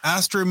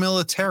Astra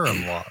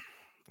Militarum lot.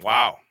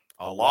 Wow,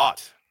 a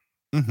lot.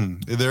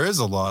 Mm-hmm. There is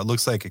a lot. It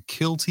looks like a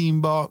kill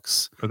team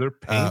box. Are there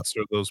paints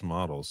or those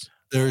models?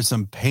 There's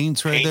some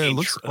paints right there. It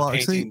looks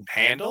painting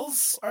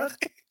handles, are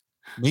they?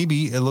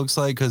 Maybe it looks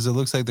like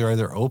they're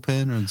either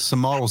open or some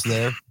models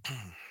there.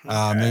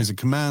 Okay. There's a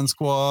command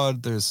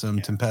squad. There's some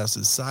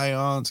Tempestus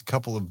Scions, a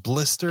couple of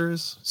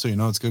blisters, so you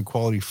know it's good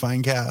quality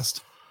fine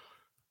cast.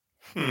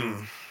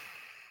 All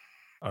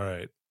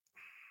right,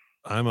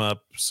 I'm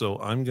up, so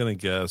I'm gonna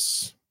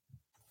guess.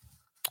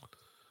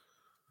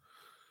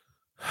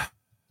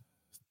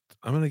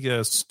 I'm gonna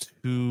guess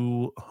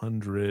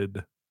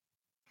 $235.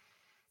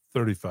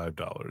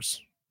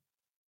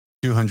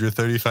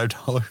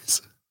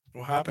 $235.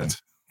 What happened?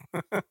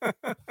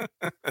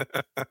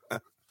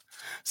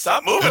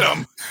 Stop moving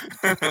them.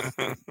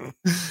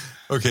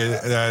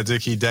 Okay,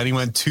 Dickie. Danny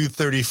went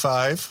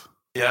 235.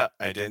 Yeah,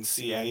 I didn't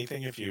see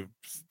anything. If you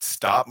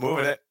stop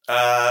moving it,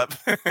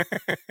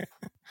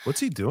 what's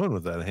he doing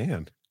with that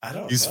hand? I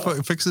don't know. He's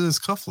fixing his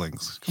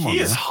cufflinks. Come on, he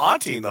is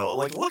haunting though.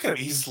 Like, look at him.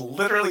 He's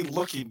literally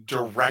looking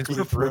directly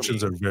his through me.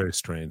 proportions are very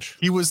strange.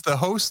 He was the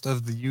host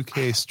of the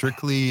UK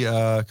Strictly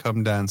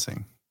Come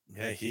Dancing.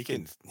 Yeah, he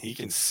can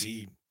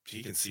see.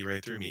 He can see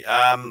right through me.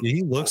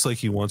 He looks like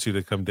he wants you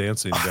to come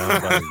dancing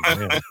down by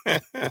his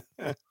hand.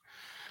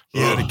 He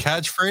had a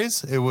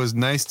catchphrase. It was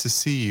nice to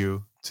see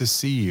you,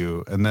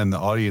 and then the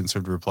audience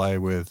would reply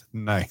with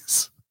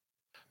nice.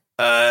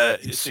 So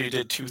you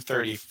did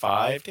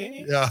 235,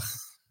 Danny? Yeah.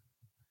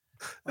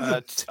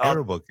 That's a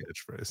terrible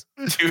catchphrase.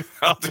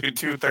 I'll do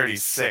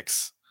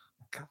 236.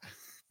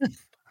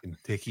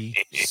 Dicky,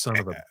 son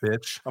of a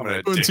bitch. I'm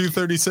gonna Doing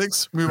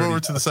 236. Move over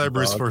to the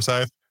Cyberus for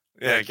side.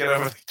 Yeah, get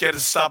over.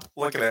 Stop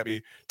looking at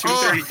me.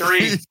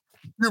 233.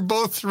 You're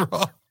both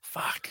wrong.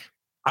 Fuck.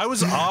 I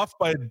was off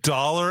by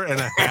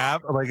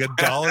 $1.50, like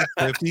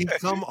 $1.50.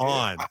 Come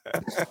on.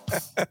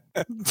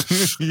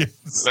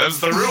 Yes. That's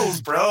the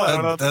rules, bro. I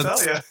don't know what to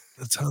tell you.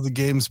 That's how the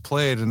game's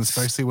played, and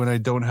especially when I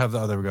don't have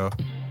the. There we go.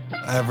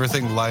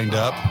 Everything lined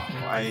up.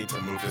 I need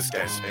to move this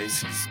guy's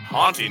face. He's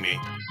haunting me.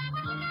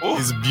 Ooh.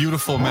 He's a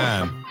beautiful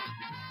man.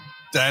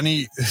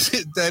 Danny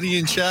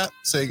in chat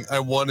saying I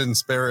won in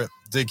spirit.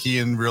 Dickie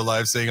in real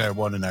life saying I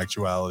won in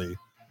actuality.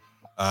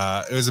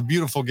 It was a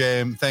beautiful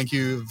game. Thank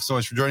you so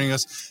much for joining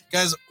us.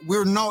 Guys,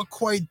 we're not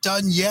quite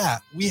done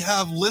yet. We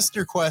have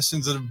listener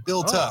questions that have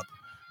built up.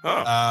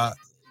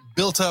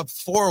 Built up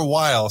for a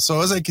while.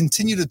 So as I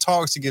continue to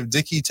talk to give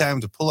Dickie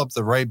time to pull up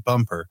the right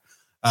bumper,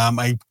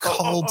 I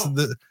called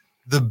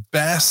the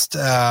best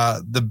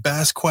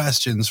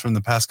questions from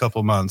the past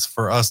couple months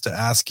for us to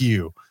ask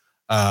you,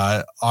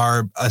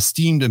 our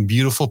esteemed and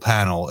beautiful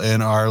panel,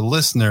 in our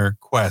listener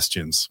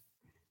questions.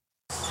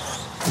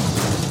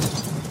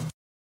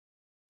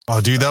 Oh,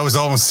 dude, that was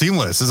almost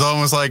seamless. It's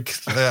almost like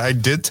I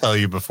did tell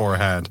you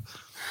beforehand.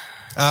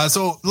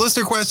 So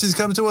listener questions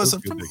come to us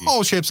from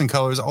all shapes and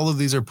colors. All of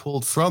these are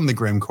pulled from the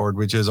Grim Cord,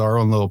 which is our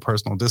own little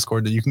personal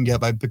Discord that you can get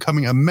by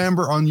becoming a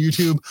member on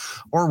YouTube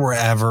or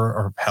wherever,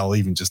 or hell,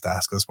 even just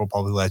ask us. We'll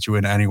probably let you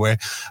in anyway.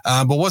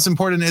 But what's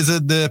important is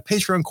that the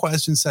Patreon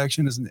question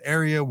section is an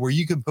area where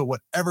you can put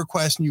whatever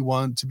question you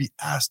want to be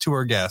asked to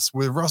our guests.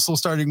 With Russell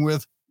starting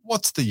with,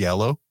 what's the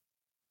yellow?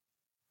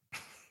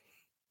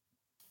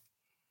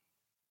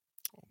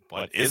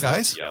 What is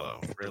this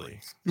yellow, really?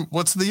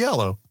 What's the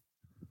yellow?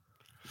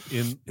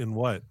 In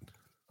what?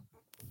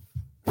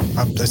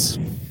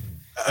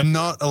 I'm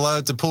not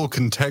allowed to pull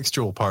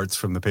contextual parts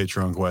from the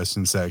Patreon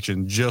question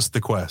section, just the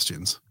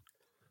questions.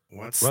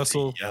 What's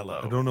Russell, the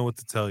yellow? I don't know what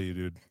to tell you,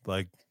 dude.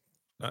 Like,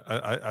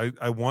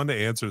 I want to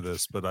answer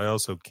this, but I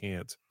also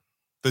can't.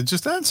 Then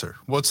just answer.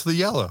 What's the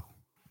yellow?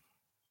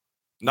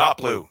 Not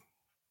blue.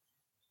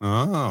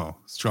 Oh,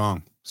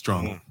 strong.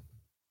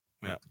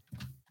 Yeah.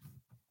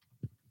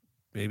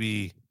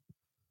 Maybe.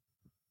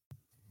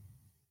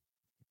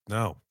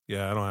 No.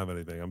 Yeah, I don't have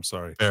anything. I'm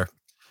sorry. Fair.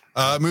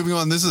 Moving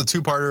on. This is a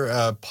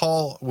two-parter.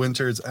 Paul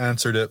Winters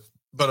answered it,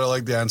 but I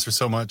like the answer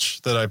so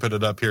much that I put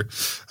it up here.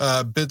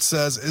 Bit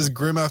says, is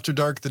Grim After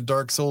Dark the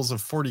Dark Souls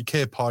of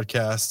 40K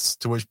podcasts?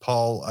 To which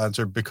Paul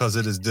answered, because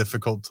it is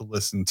difficult to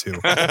listen to.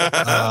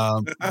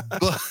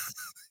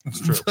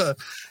 But,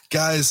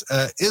 guys,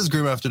 is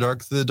Grim After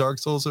Dark the Dark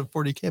Souls of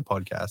 40K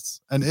podcasts?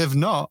 And if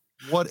not,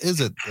 what is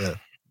it the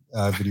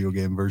video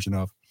game version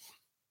of?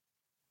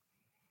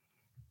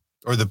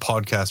 Or the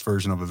podcast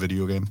version of a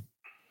video game?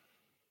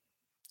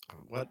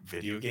 What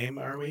video game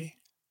are we?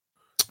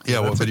 Yeah,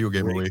 what video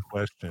game are we?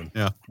 Question.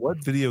 Yeah.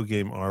 What video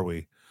game are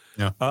we?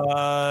 Yeah.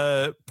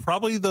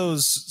 Probably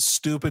those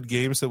stupid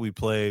games that we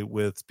play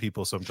with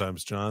people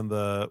sometimes, John.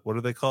 What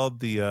are they called?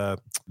 The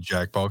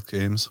Jackbox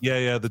games.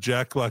 Yeah, the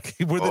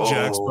Jackbox. We're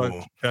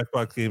the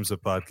Jackbox games of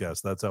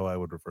podcast. That's how I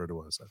would refer to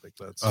us. I think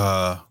that's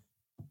I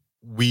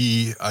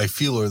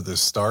feel are the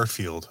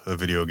Starfield of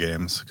video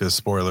games, because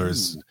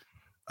spoilers,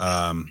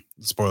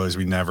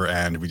 we never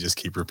end. We just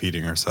keep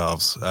repeating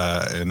ourselves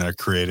in a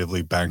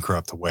creatively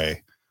bankrupt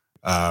way,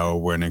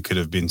 when it could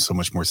have been so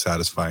much more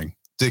satisfying.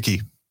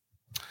 Dickie.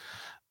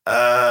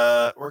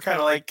 We're kind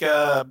of like,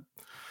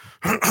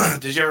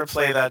 did you ever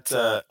play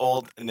that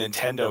old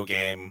Nintendo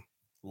game,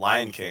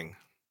 Lion King?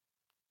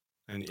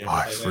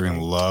 I freaking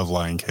love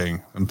Lion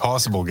King.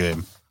 Impossible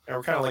game. Yeah,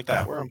 we're kind of like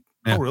that. Oh,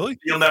 really?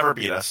 You'll never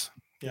beat us.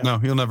 Yeah. No,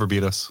 you'll never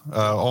beat us.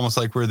 Almost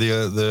like we're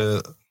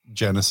the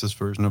Genesis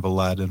version of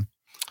Aladdin.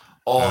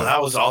 Oh,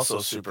 that was also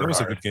super hard. That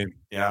was a good game.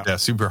 Yeah,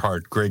 super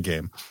hard. Great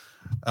game.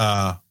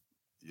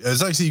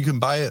 It's actually, you can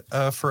buy it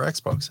for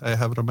Xbox. I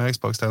have it on my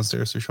Xbox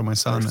downstairs to show my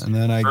son, and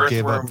then I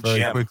gave up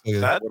very quickly.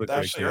 That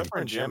actually,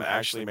 Earthworm Jim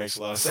actually makes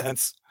a lot of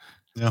sense.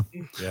 Yeah,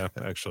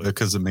 actually,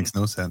 because it makes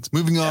no sense.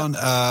 Moving on,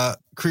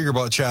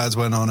 Kriegerbot Chads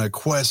went on a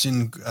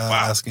question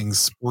asking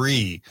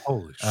spree.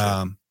 Holy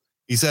shit.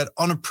 He said,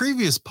 on a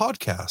previous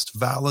podcast,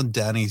 Val and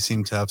Danny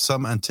seem to have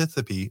some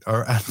antipathy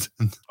towards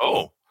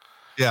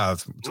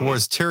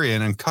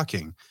Tyrion and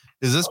cucking.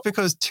 Is this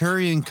because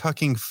Tyrion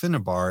cucking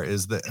Finnebar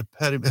is the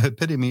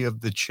epitome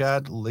of the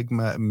Chad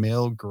Ligma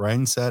male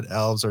grindset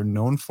elves are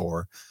known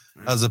for,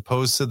 as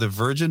opposed to the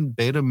virgin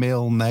beta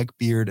male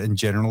neckbeard and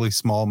generally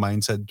small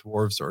mindset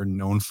dwarves are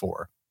known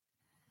for?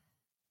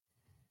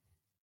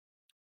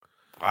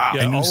 Wow.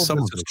 Yeah, all of this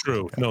is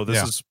true. No,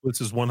 this is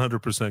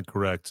 100%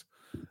 correct.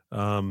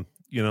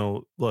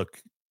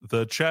 Look,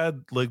 the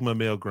Chad Ligma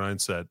male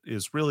grindset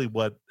is really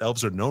what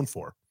elves are known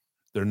for.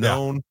 They're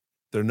known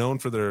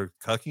for their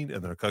cucking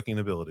and their cucking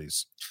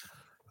abilities.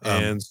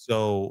 And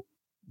so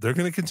they're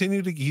going to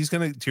continue to.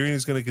 Tyrion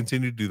is going to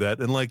continue to do that.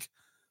 And like,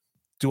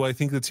 do I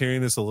think that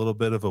Tyrion is a little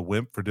bit of a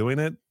wimp for doing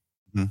it?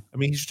 Hmm. I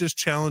mean, he should just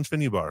challenge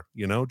Finnebar.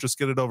 Just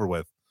get it over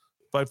with.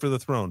 Fight for the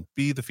throne.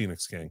 Be the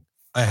Phoenix King.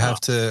 I have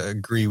to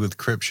agree with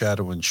Crip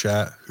Shadow in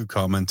chat, who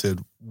commented,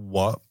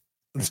 "What?"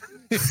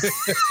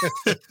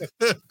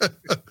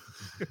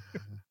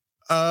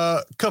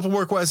 Couple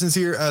more questions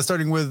here,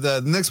 starting with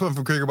the next one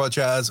from Kriegerbot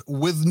Chaz.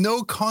 With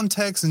no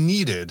context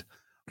needed,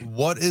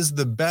 what is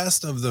the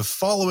best of the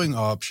following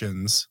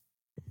options?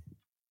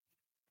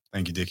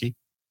 Thank you, Dickie.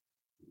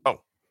 Oh,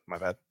 my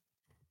bad.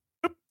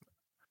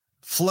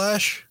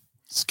 Flesh,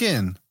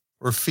 skin,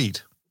 or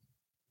feet?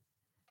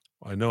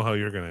 I know how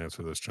you're going to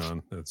answer this,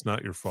 John. It's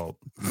not your fault.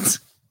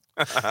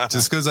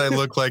 Just because I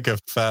look like a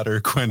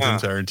fatter Quentin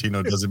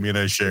Tarantino doesn't mean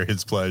I share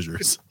his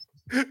pleasures.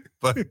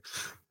 But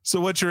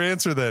so what's your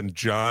answer then,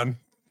 John?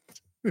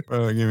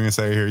 give me a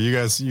second here. You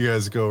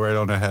guys go right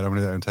on ahead. I'm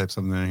gonna type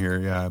something in here.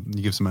 Yeah,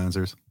 you give some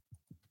answers.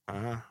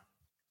 What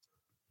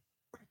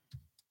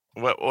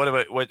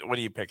are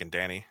you picking,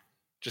 Danny?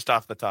 Just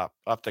off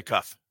the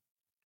cuff.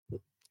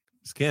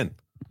 Skin.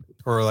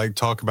 Or like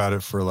talk about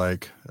it for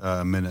like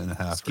a minute and a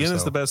half. Skin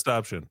is the best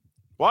option.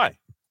 Why?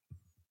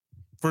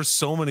 For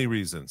so many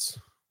reasons.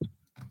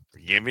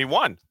 Give me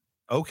one.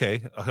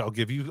 Okay, I'll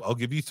give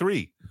you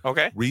three.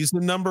 Okay.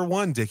 Reason number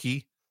one,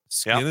 Dickie,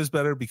 skin is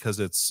better because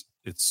it's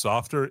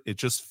softer. It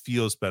just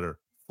feels better.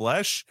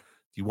 Flesh,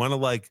 do you want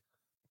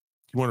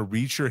to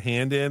reach your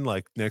hand in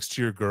like next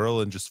to your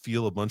girl and just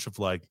feel a bunch of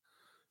like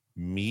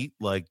meat,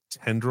 like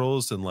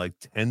tendrils and like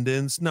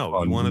tendons?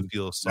 No, you want to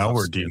feel soft. Now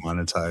we're skin.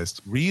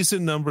 demonetized.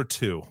 Reason number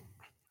two,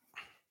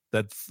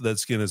 that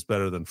skin is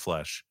better than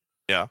flesh.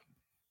 Yeah.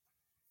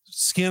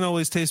 Skin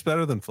always tastes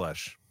better than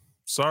flesh.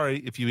 Sorry,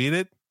 if you eat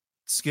it,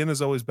 skin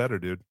is always better,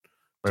 dude.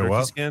 Wait,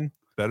 Turkey skin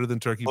better than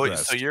turkey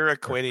breast. So you're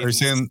equating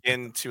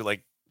skin to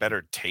like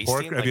better tasting?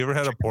 Pork? Have you ever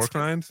had a pork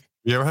rind?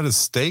 You ever had a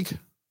steak?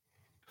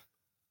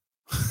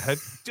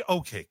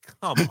 Okay,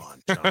 come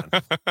on, John.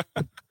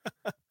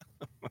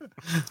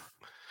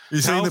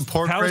 You're saying the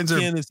pork rinds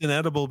skin is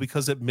inedible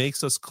because it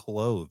makes us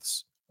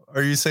clothes.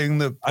 Are you saying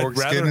the pork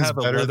skin is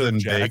better than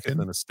bacon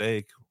than a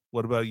steak?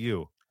 What about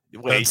you?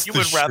 Wait, you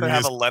would rather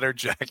have a leather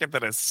jacket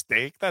than a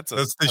steak? That's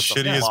the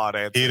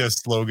shittiest PETA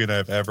slogan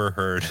I've ever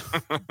heard.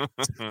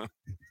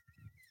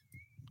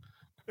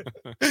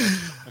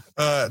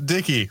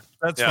 Dickie,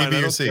 that's fine.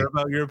 I don't care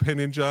about your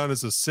opinion, John.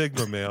 As a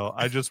Sigma male,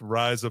 I just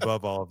rise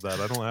above all of that.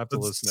 I don't have to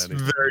listen to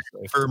anything.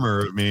 Very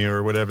firmer of me,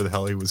 or whatever the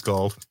hell he was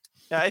called.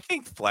 Yeah, I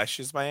think flesh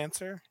is my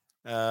answer.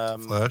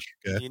 Flesh.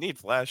 Okay. You need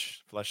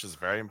flesh. Flesh is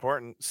very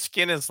important.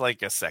 Skin is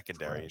like a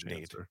secondary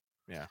need. Answer.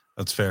 Yeah,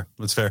 that's fair.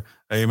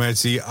 You might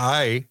see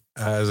I,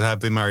 as a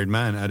happily married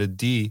man, added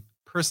D,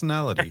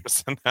 personality.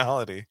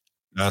 Personality.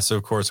 So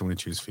of course I'm going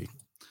to choose feet.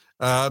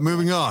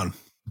 Moving on.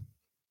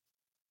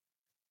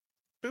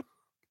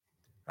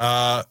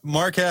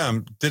 Mark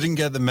M didn't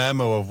get the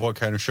memo of what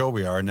kind of show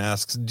we are and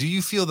asks, do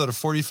you feel that a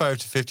 45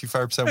 to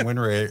 55% win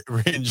rate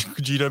range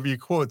GW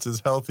quotes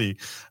is healthy?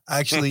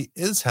 Actually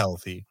is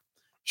healthy.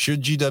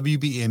 Should GW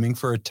be aiming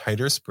for a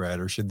tighter spread,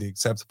 or should the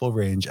acceptable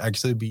range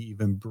actually be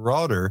even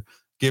broader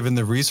given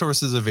the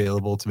resources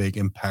available to make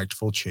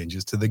impactful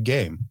changes to the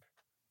game?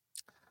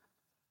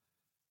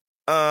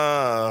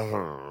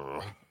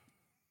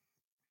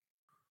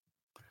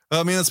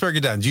 Let's break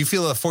it down. Do you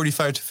feel a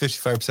 45 to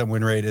 55%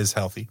 win rate is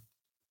healthy?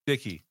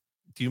 Dickie,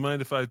 do you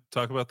mind if I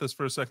talk about this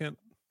for a second?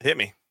 Hit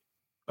me.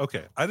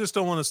 Okay. I just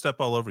don't want to step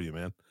all over you,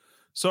 man.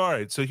 So, all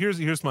right. So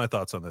here's my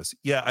thoughts on this.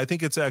 Yeah, I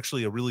think it's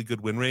actually a really good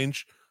win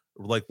range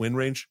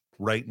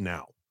right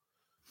now.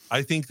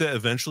 I think that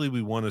eventually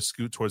we want to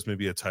scoot towards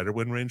maybe a tighter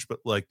win range, but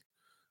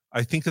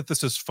I think that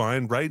this is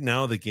fine. Right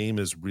now, the game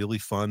is really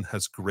fun,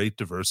 has great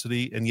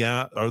diversity. And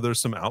yeah, are there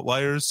some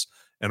outliers?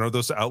 And are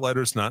those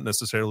outliers not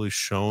necessarily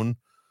shown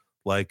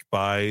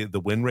by the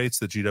win rates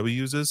that GW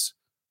uses?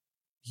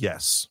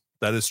 Yes,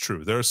 that is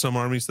true. There are some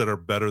armies that are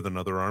better than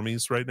other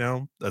armies right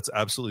now. That's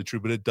absolutely true.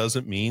 But it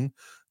doesn't mean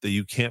that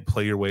you can't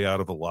play your way out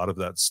of a lot of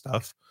that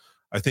stuff.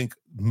 I think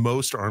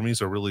most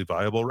armies are really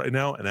viable right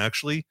now. And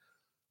actually,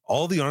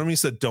 all the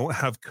armies that don't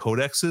have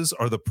codexes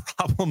are the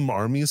problem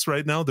armies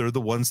right now. They're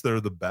the ones that are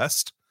the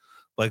best.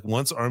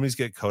 Once armies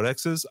get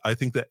codexes, I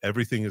think that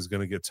everything is going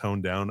to get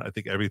toned down. I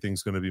think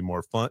everything's going to be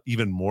more fun,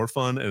 even more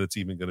fun, and it's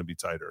even going to be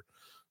tighter.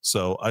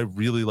 So I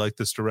really like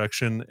this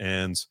direction.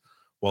 And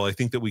while I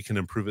think that we can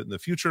improve it in the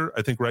future,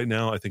 I think right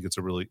now, I think it's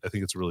a really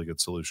good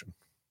solution.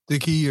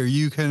 Dickie, are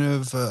you kind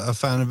of a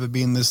fan of it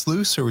being this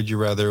loose, or would you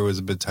rather it was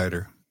a bit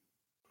tighter?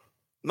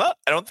 No,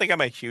 I don't think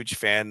I'm a huge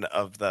fan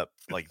of the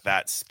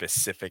that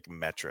specific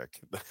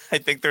metric. I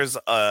think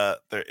I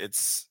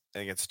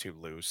think it's too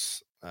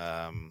loose.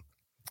 I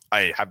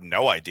have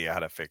no idea how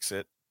to fix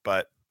it,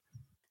 but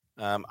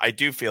I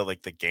do feel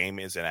like the game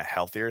is in a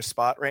healthier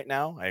spot right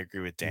now. I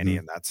agree with Danny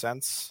in that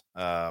sense.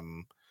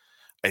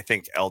 I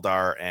think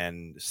Eldar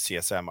and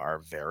CSM are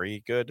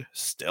very good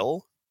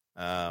still.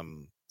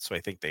 So I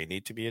think they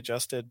need to be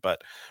adjusted.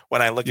 But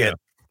when I look at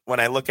when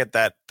I look at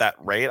that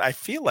rate, I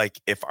feel like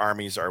if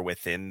armies are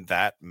within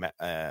that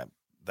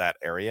that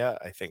area,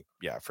 I think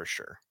for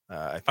sure.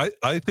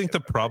 I think the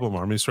problem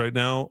armies right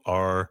now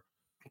are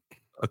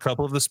a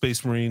couple of the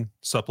Space Marine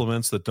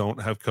supplements that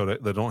don't have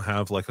that don't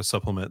have like a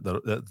supplement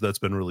that's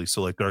been released.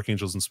 So like Dark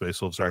Angels and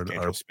Space Wolves are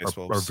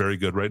very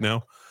good right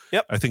now.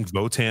 Yep. I think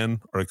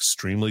Votan are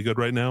extremely good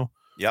right now.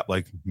 Yep.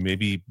 Like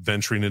maybe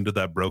venturing into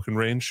that broken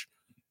range.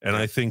 And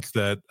I think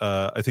that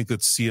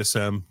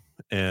CSM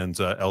and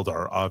Eldar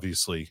are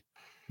obviously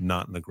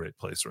not in a great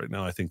place right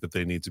now. I think that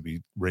they need to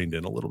be reined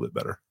in a little bit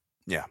better.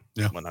 Yeah.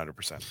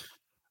 100%.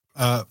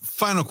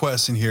 Final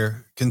question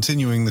here,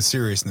 continuing the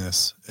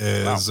seriousness,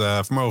 is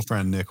from our old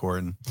friend Nick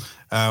Horton.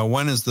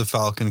 When is the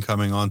Falcon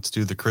coming on to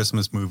do the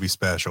Christmas movie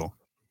special?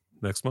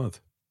 Next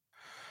month.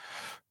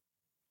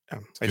 Yeah.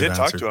 I did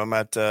talk to him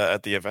at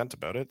the event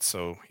about it,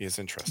 so he is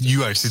interested.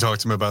 You actually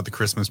talked to him about the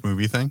Christmas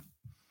movie thing?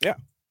 Yeah.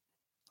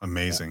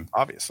 Amazing.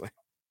 Yeah, obviously.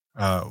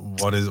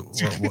 What is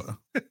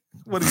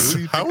what do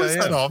you how is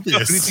that obvious?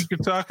 Who do you think you're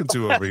talking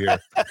to over here?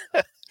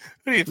 What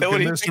do you think?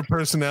 Mr.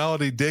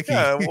 Personality, Dickie.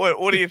 Yeah,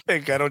 what do you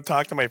think? I don't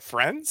talk to my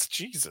friends?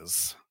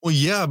 Jesus. Well,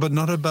 yeah, but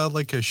not about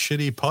like a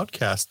shitty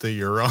podcast that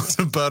you're on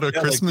about a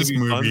Christmas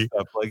movie.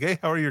 Like, hey,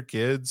 how are your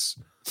kids?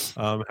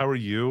 How are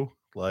you?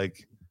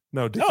 Like,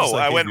 no,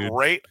 I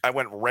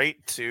went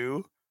right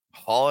to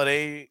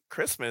holiday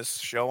Christmas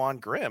show on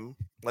Grimm.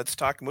 Let's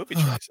talk movie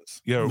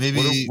choices. Yeah,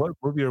 maybe what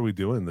movie are we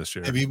doing this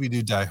year? Maybe we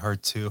do Die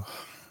Hard 2.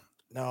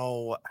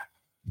 No,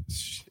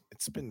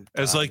 it's been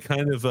as like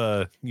kind of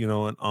an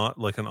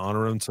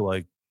honor to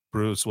like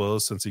Bruce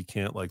Willis since he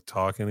can't like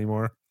talk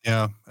anymore.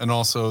 Yeah, and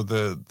also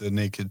the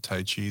naked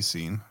Tai Chi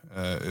scene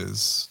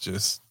is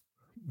just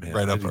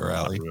right up our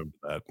alley.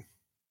 That.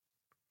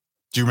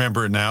 Do you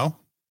remember it now?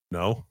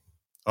 No.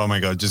 Oh my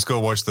God! Just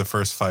go watch the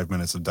first 5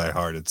 minutes of Die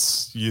Hard.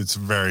 It's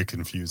very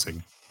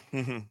confusing.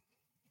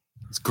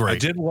 It's great. I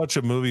did watch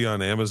a movie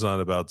on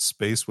Amazon about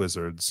space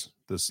wizards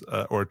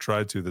or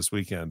tried to this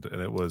weekend,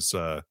 and it was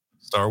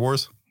Star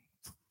Wars.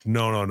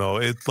 No.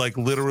 It's like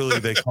literally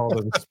they call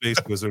them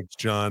space wizards,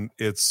 John.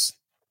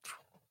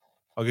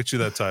 I'll get you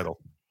that title.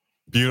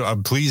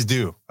 Please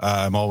do.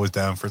 I'm always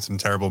down for some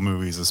terrible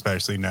movies,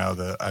 especially now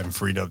that I'm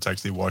freed up to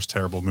actually watch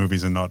terrible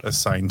movies and not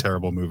assign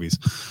terrible movies.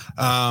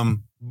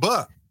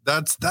 But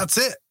that's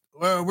it.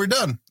 We're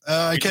done.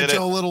 I kept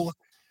y'all a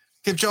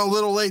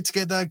little late to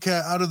get that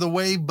out of the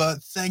way,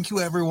 but thank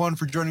you everyone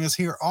for joining us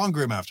here on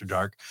Grim After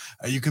Dark.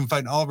 You can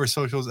find all of our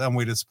socials and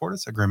way to support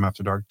us at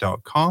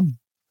grimafterdark.com.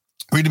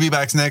 We're going to be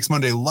back next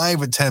Monday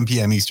live at 10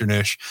 p.m.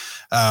 Eastern-ish,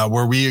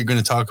 where we are going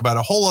to talk about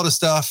a whole lot of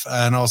stuff.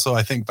 And also,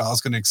 I think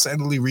Val's going to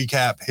excitedly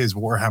recap his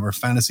Warhammer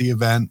Fantasy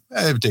event.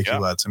 If Dickie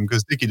lets him,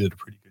 because Dickie did a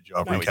pretty good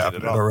job recapping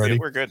it already.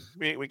 We're good.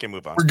 We can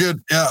move on. We're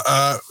good.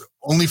 Yeah.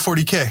 Only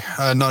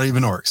 40K, not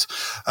even orcs.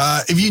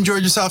 If you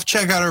enjoyed yourself,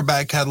 check out our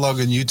back catalog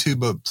on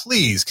YouTube, but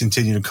please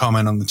continue to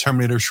comment on the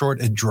Terminator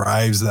short. It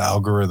drives the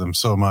algorithm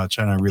so much,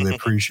 and I really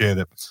appreciate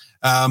it.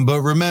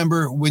 But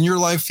remember, when your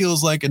life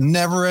feels like a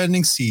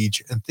never-ending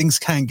siege and things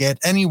can't get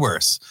any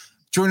worse,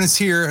 join us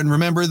here and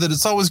remember that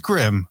it's always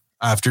grim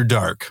after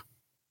dark.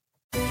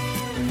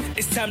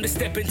 It's time to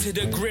step into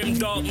the grim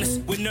darkness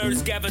with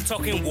nerds gather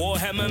talking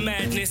Warhammer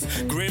madness.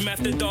 Grim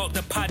After Dark,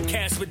 the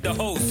podcast with the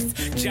hosts,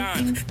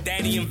 John,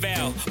 Danny, and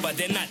Val, but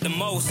they're not the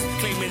most.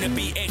 Claiming to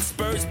be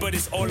experts, but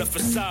it's all a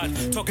facade.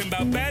 Talking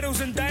about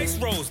battles and dice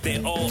rolls,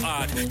 they're all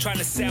odd. Trying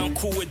to sound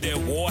cool with their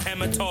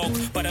Warhammer talk,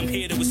 but I'm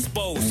here to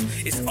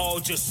expose. It's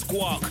all just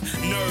squawk.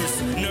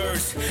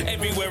 Nerds,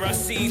 everywhere I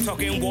see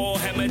talking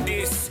Warhammer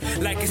this,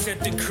 like it's a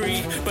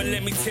decree. But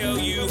let me tell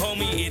you,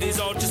 homie, it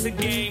is all just a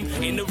game.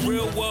 In the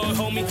real world,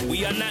 homie,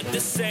 we are not the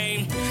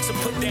same. So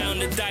put down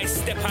the dice,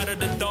 step out of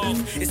the dark.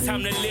 It's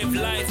time to live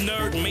life,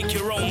 nerd, make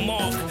your own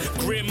mark.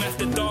 Grim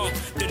After Dark,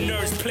 the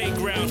nerds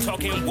playground.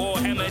 Talking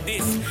Warhammer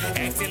this,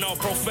 acting all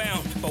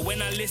profound. But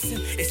when I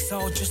listen, it's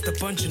all just a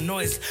bunch of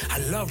noise. I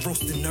love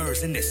roasting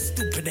nerds and their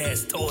stupid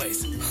ass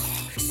toys.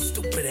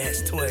 Stupid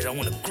ass toys, I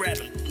wanna grab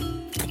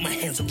them, put my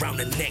hands around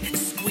the neck,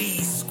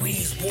 squeeze,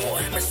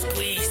 Warhammer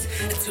squeeze,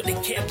 until they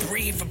can't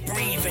breathe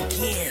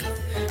again.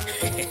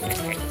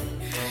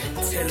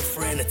 Tell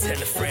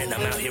a friend,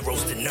 I'm out here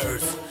roasting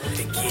nerds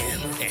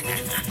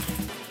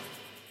again.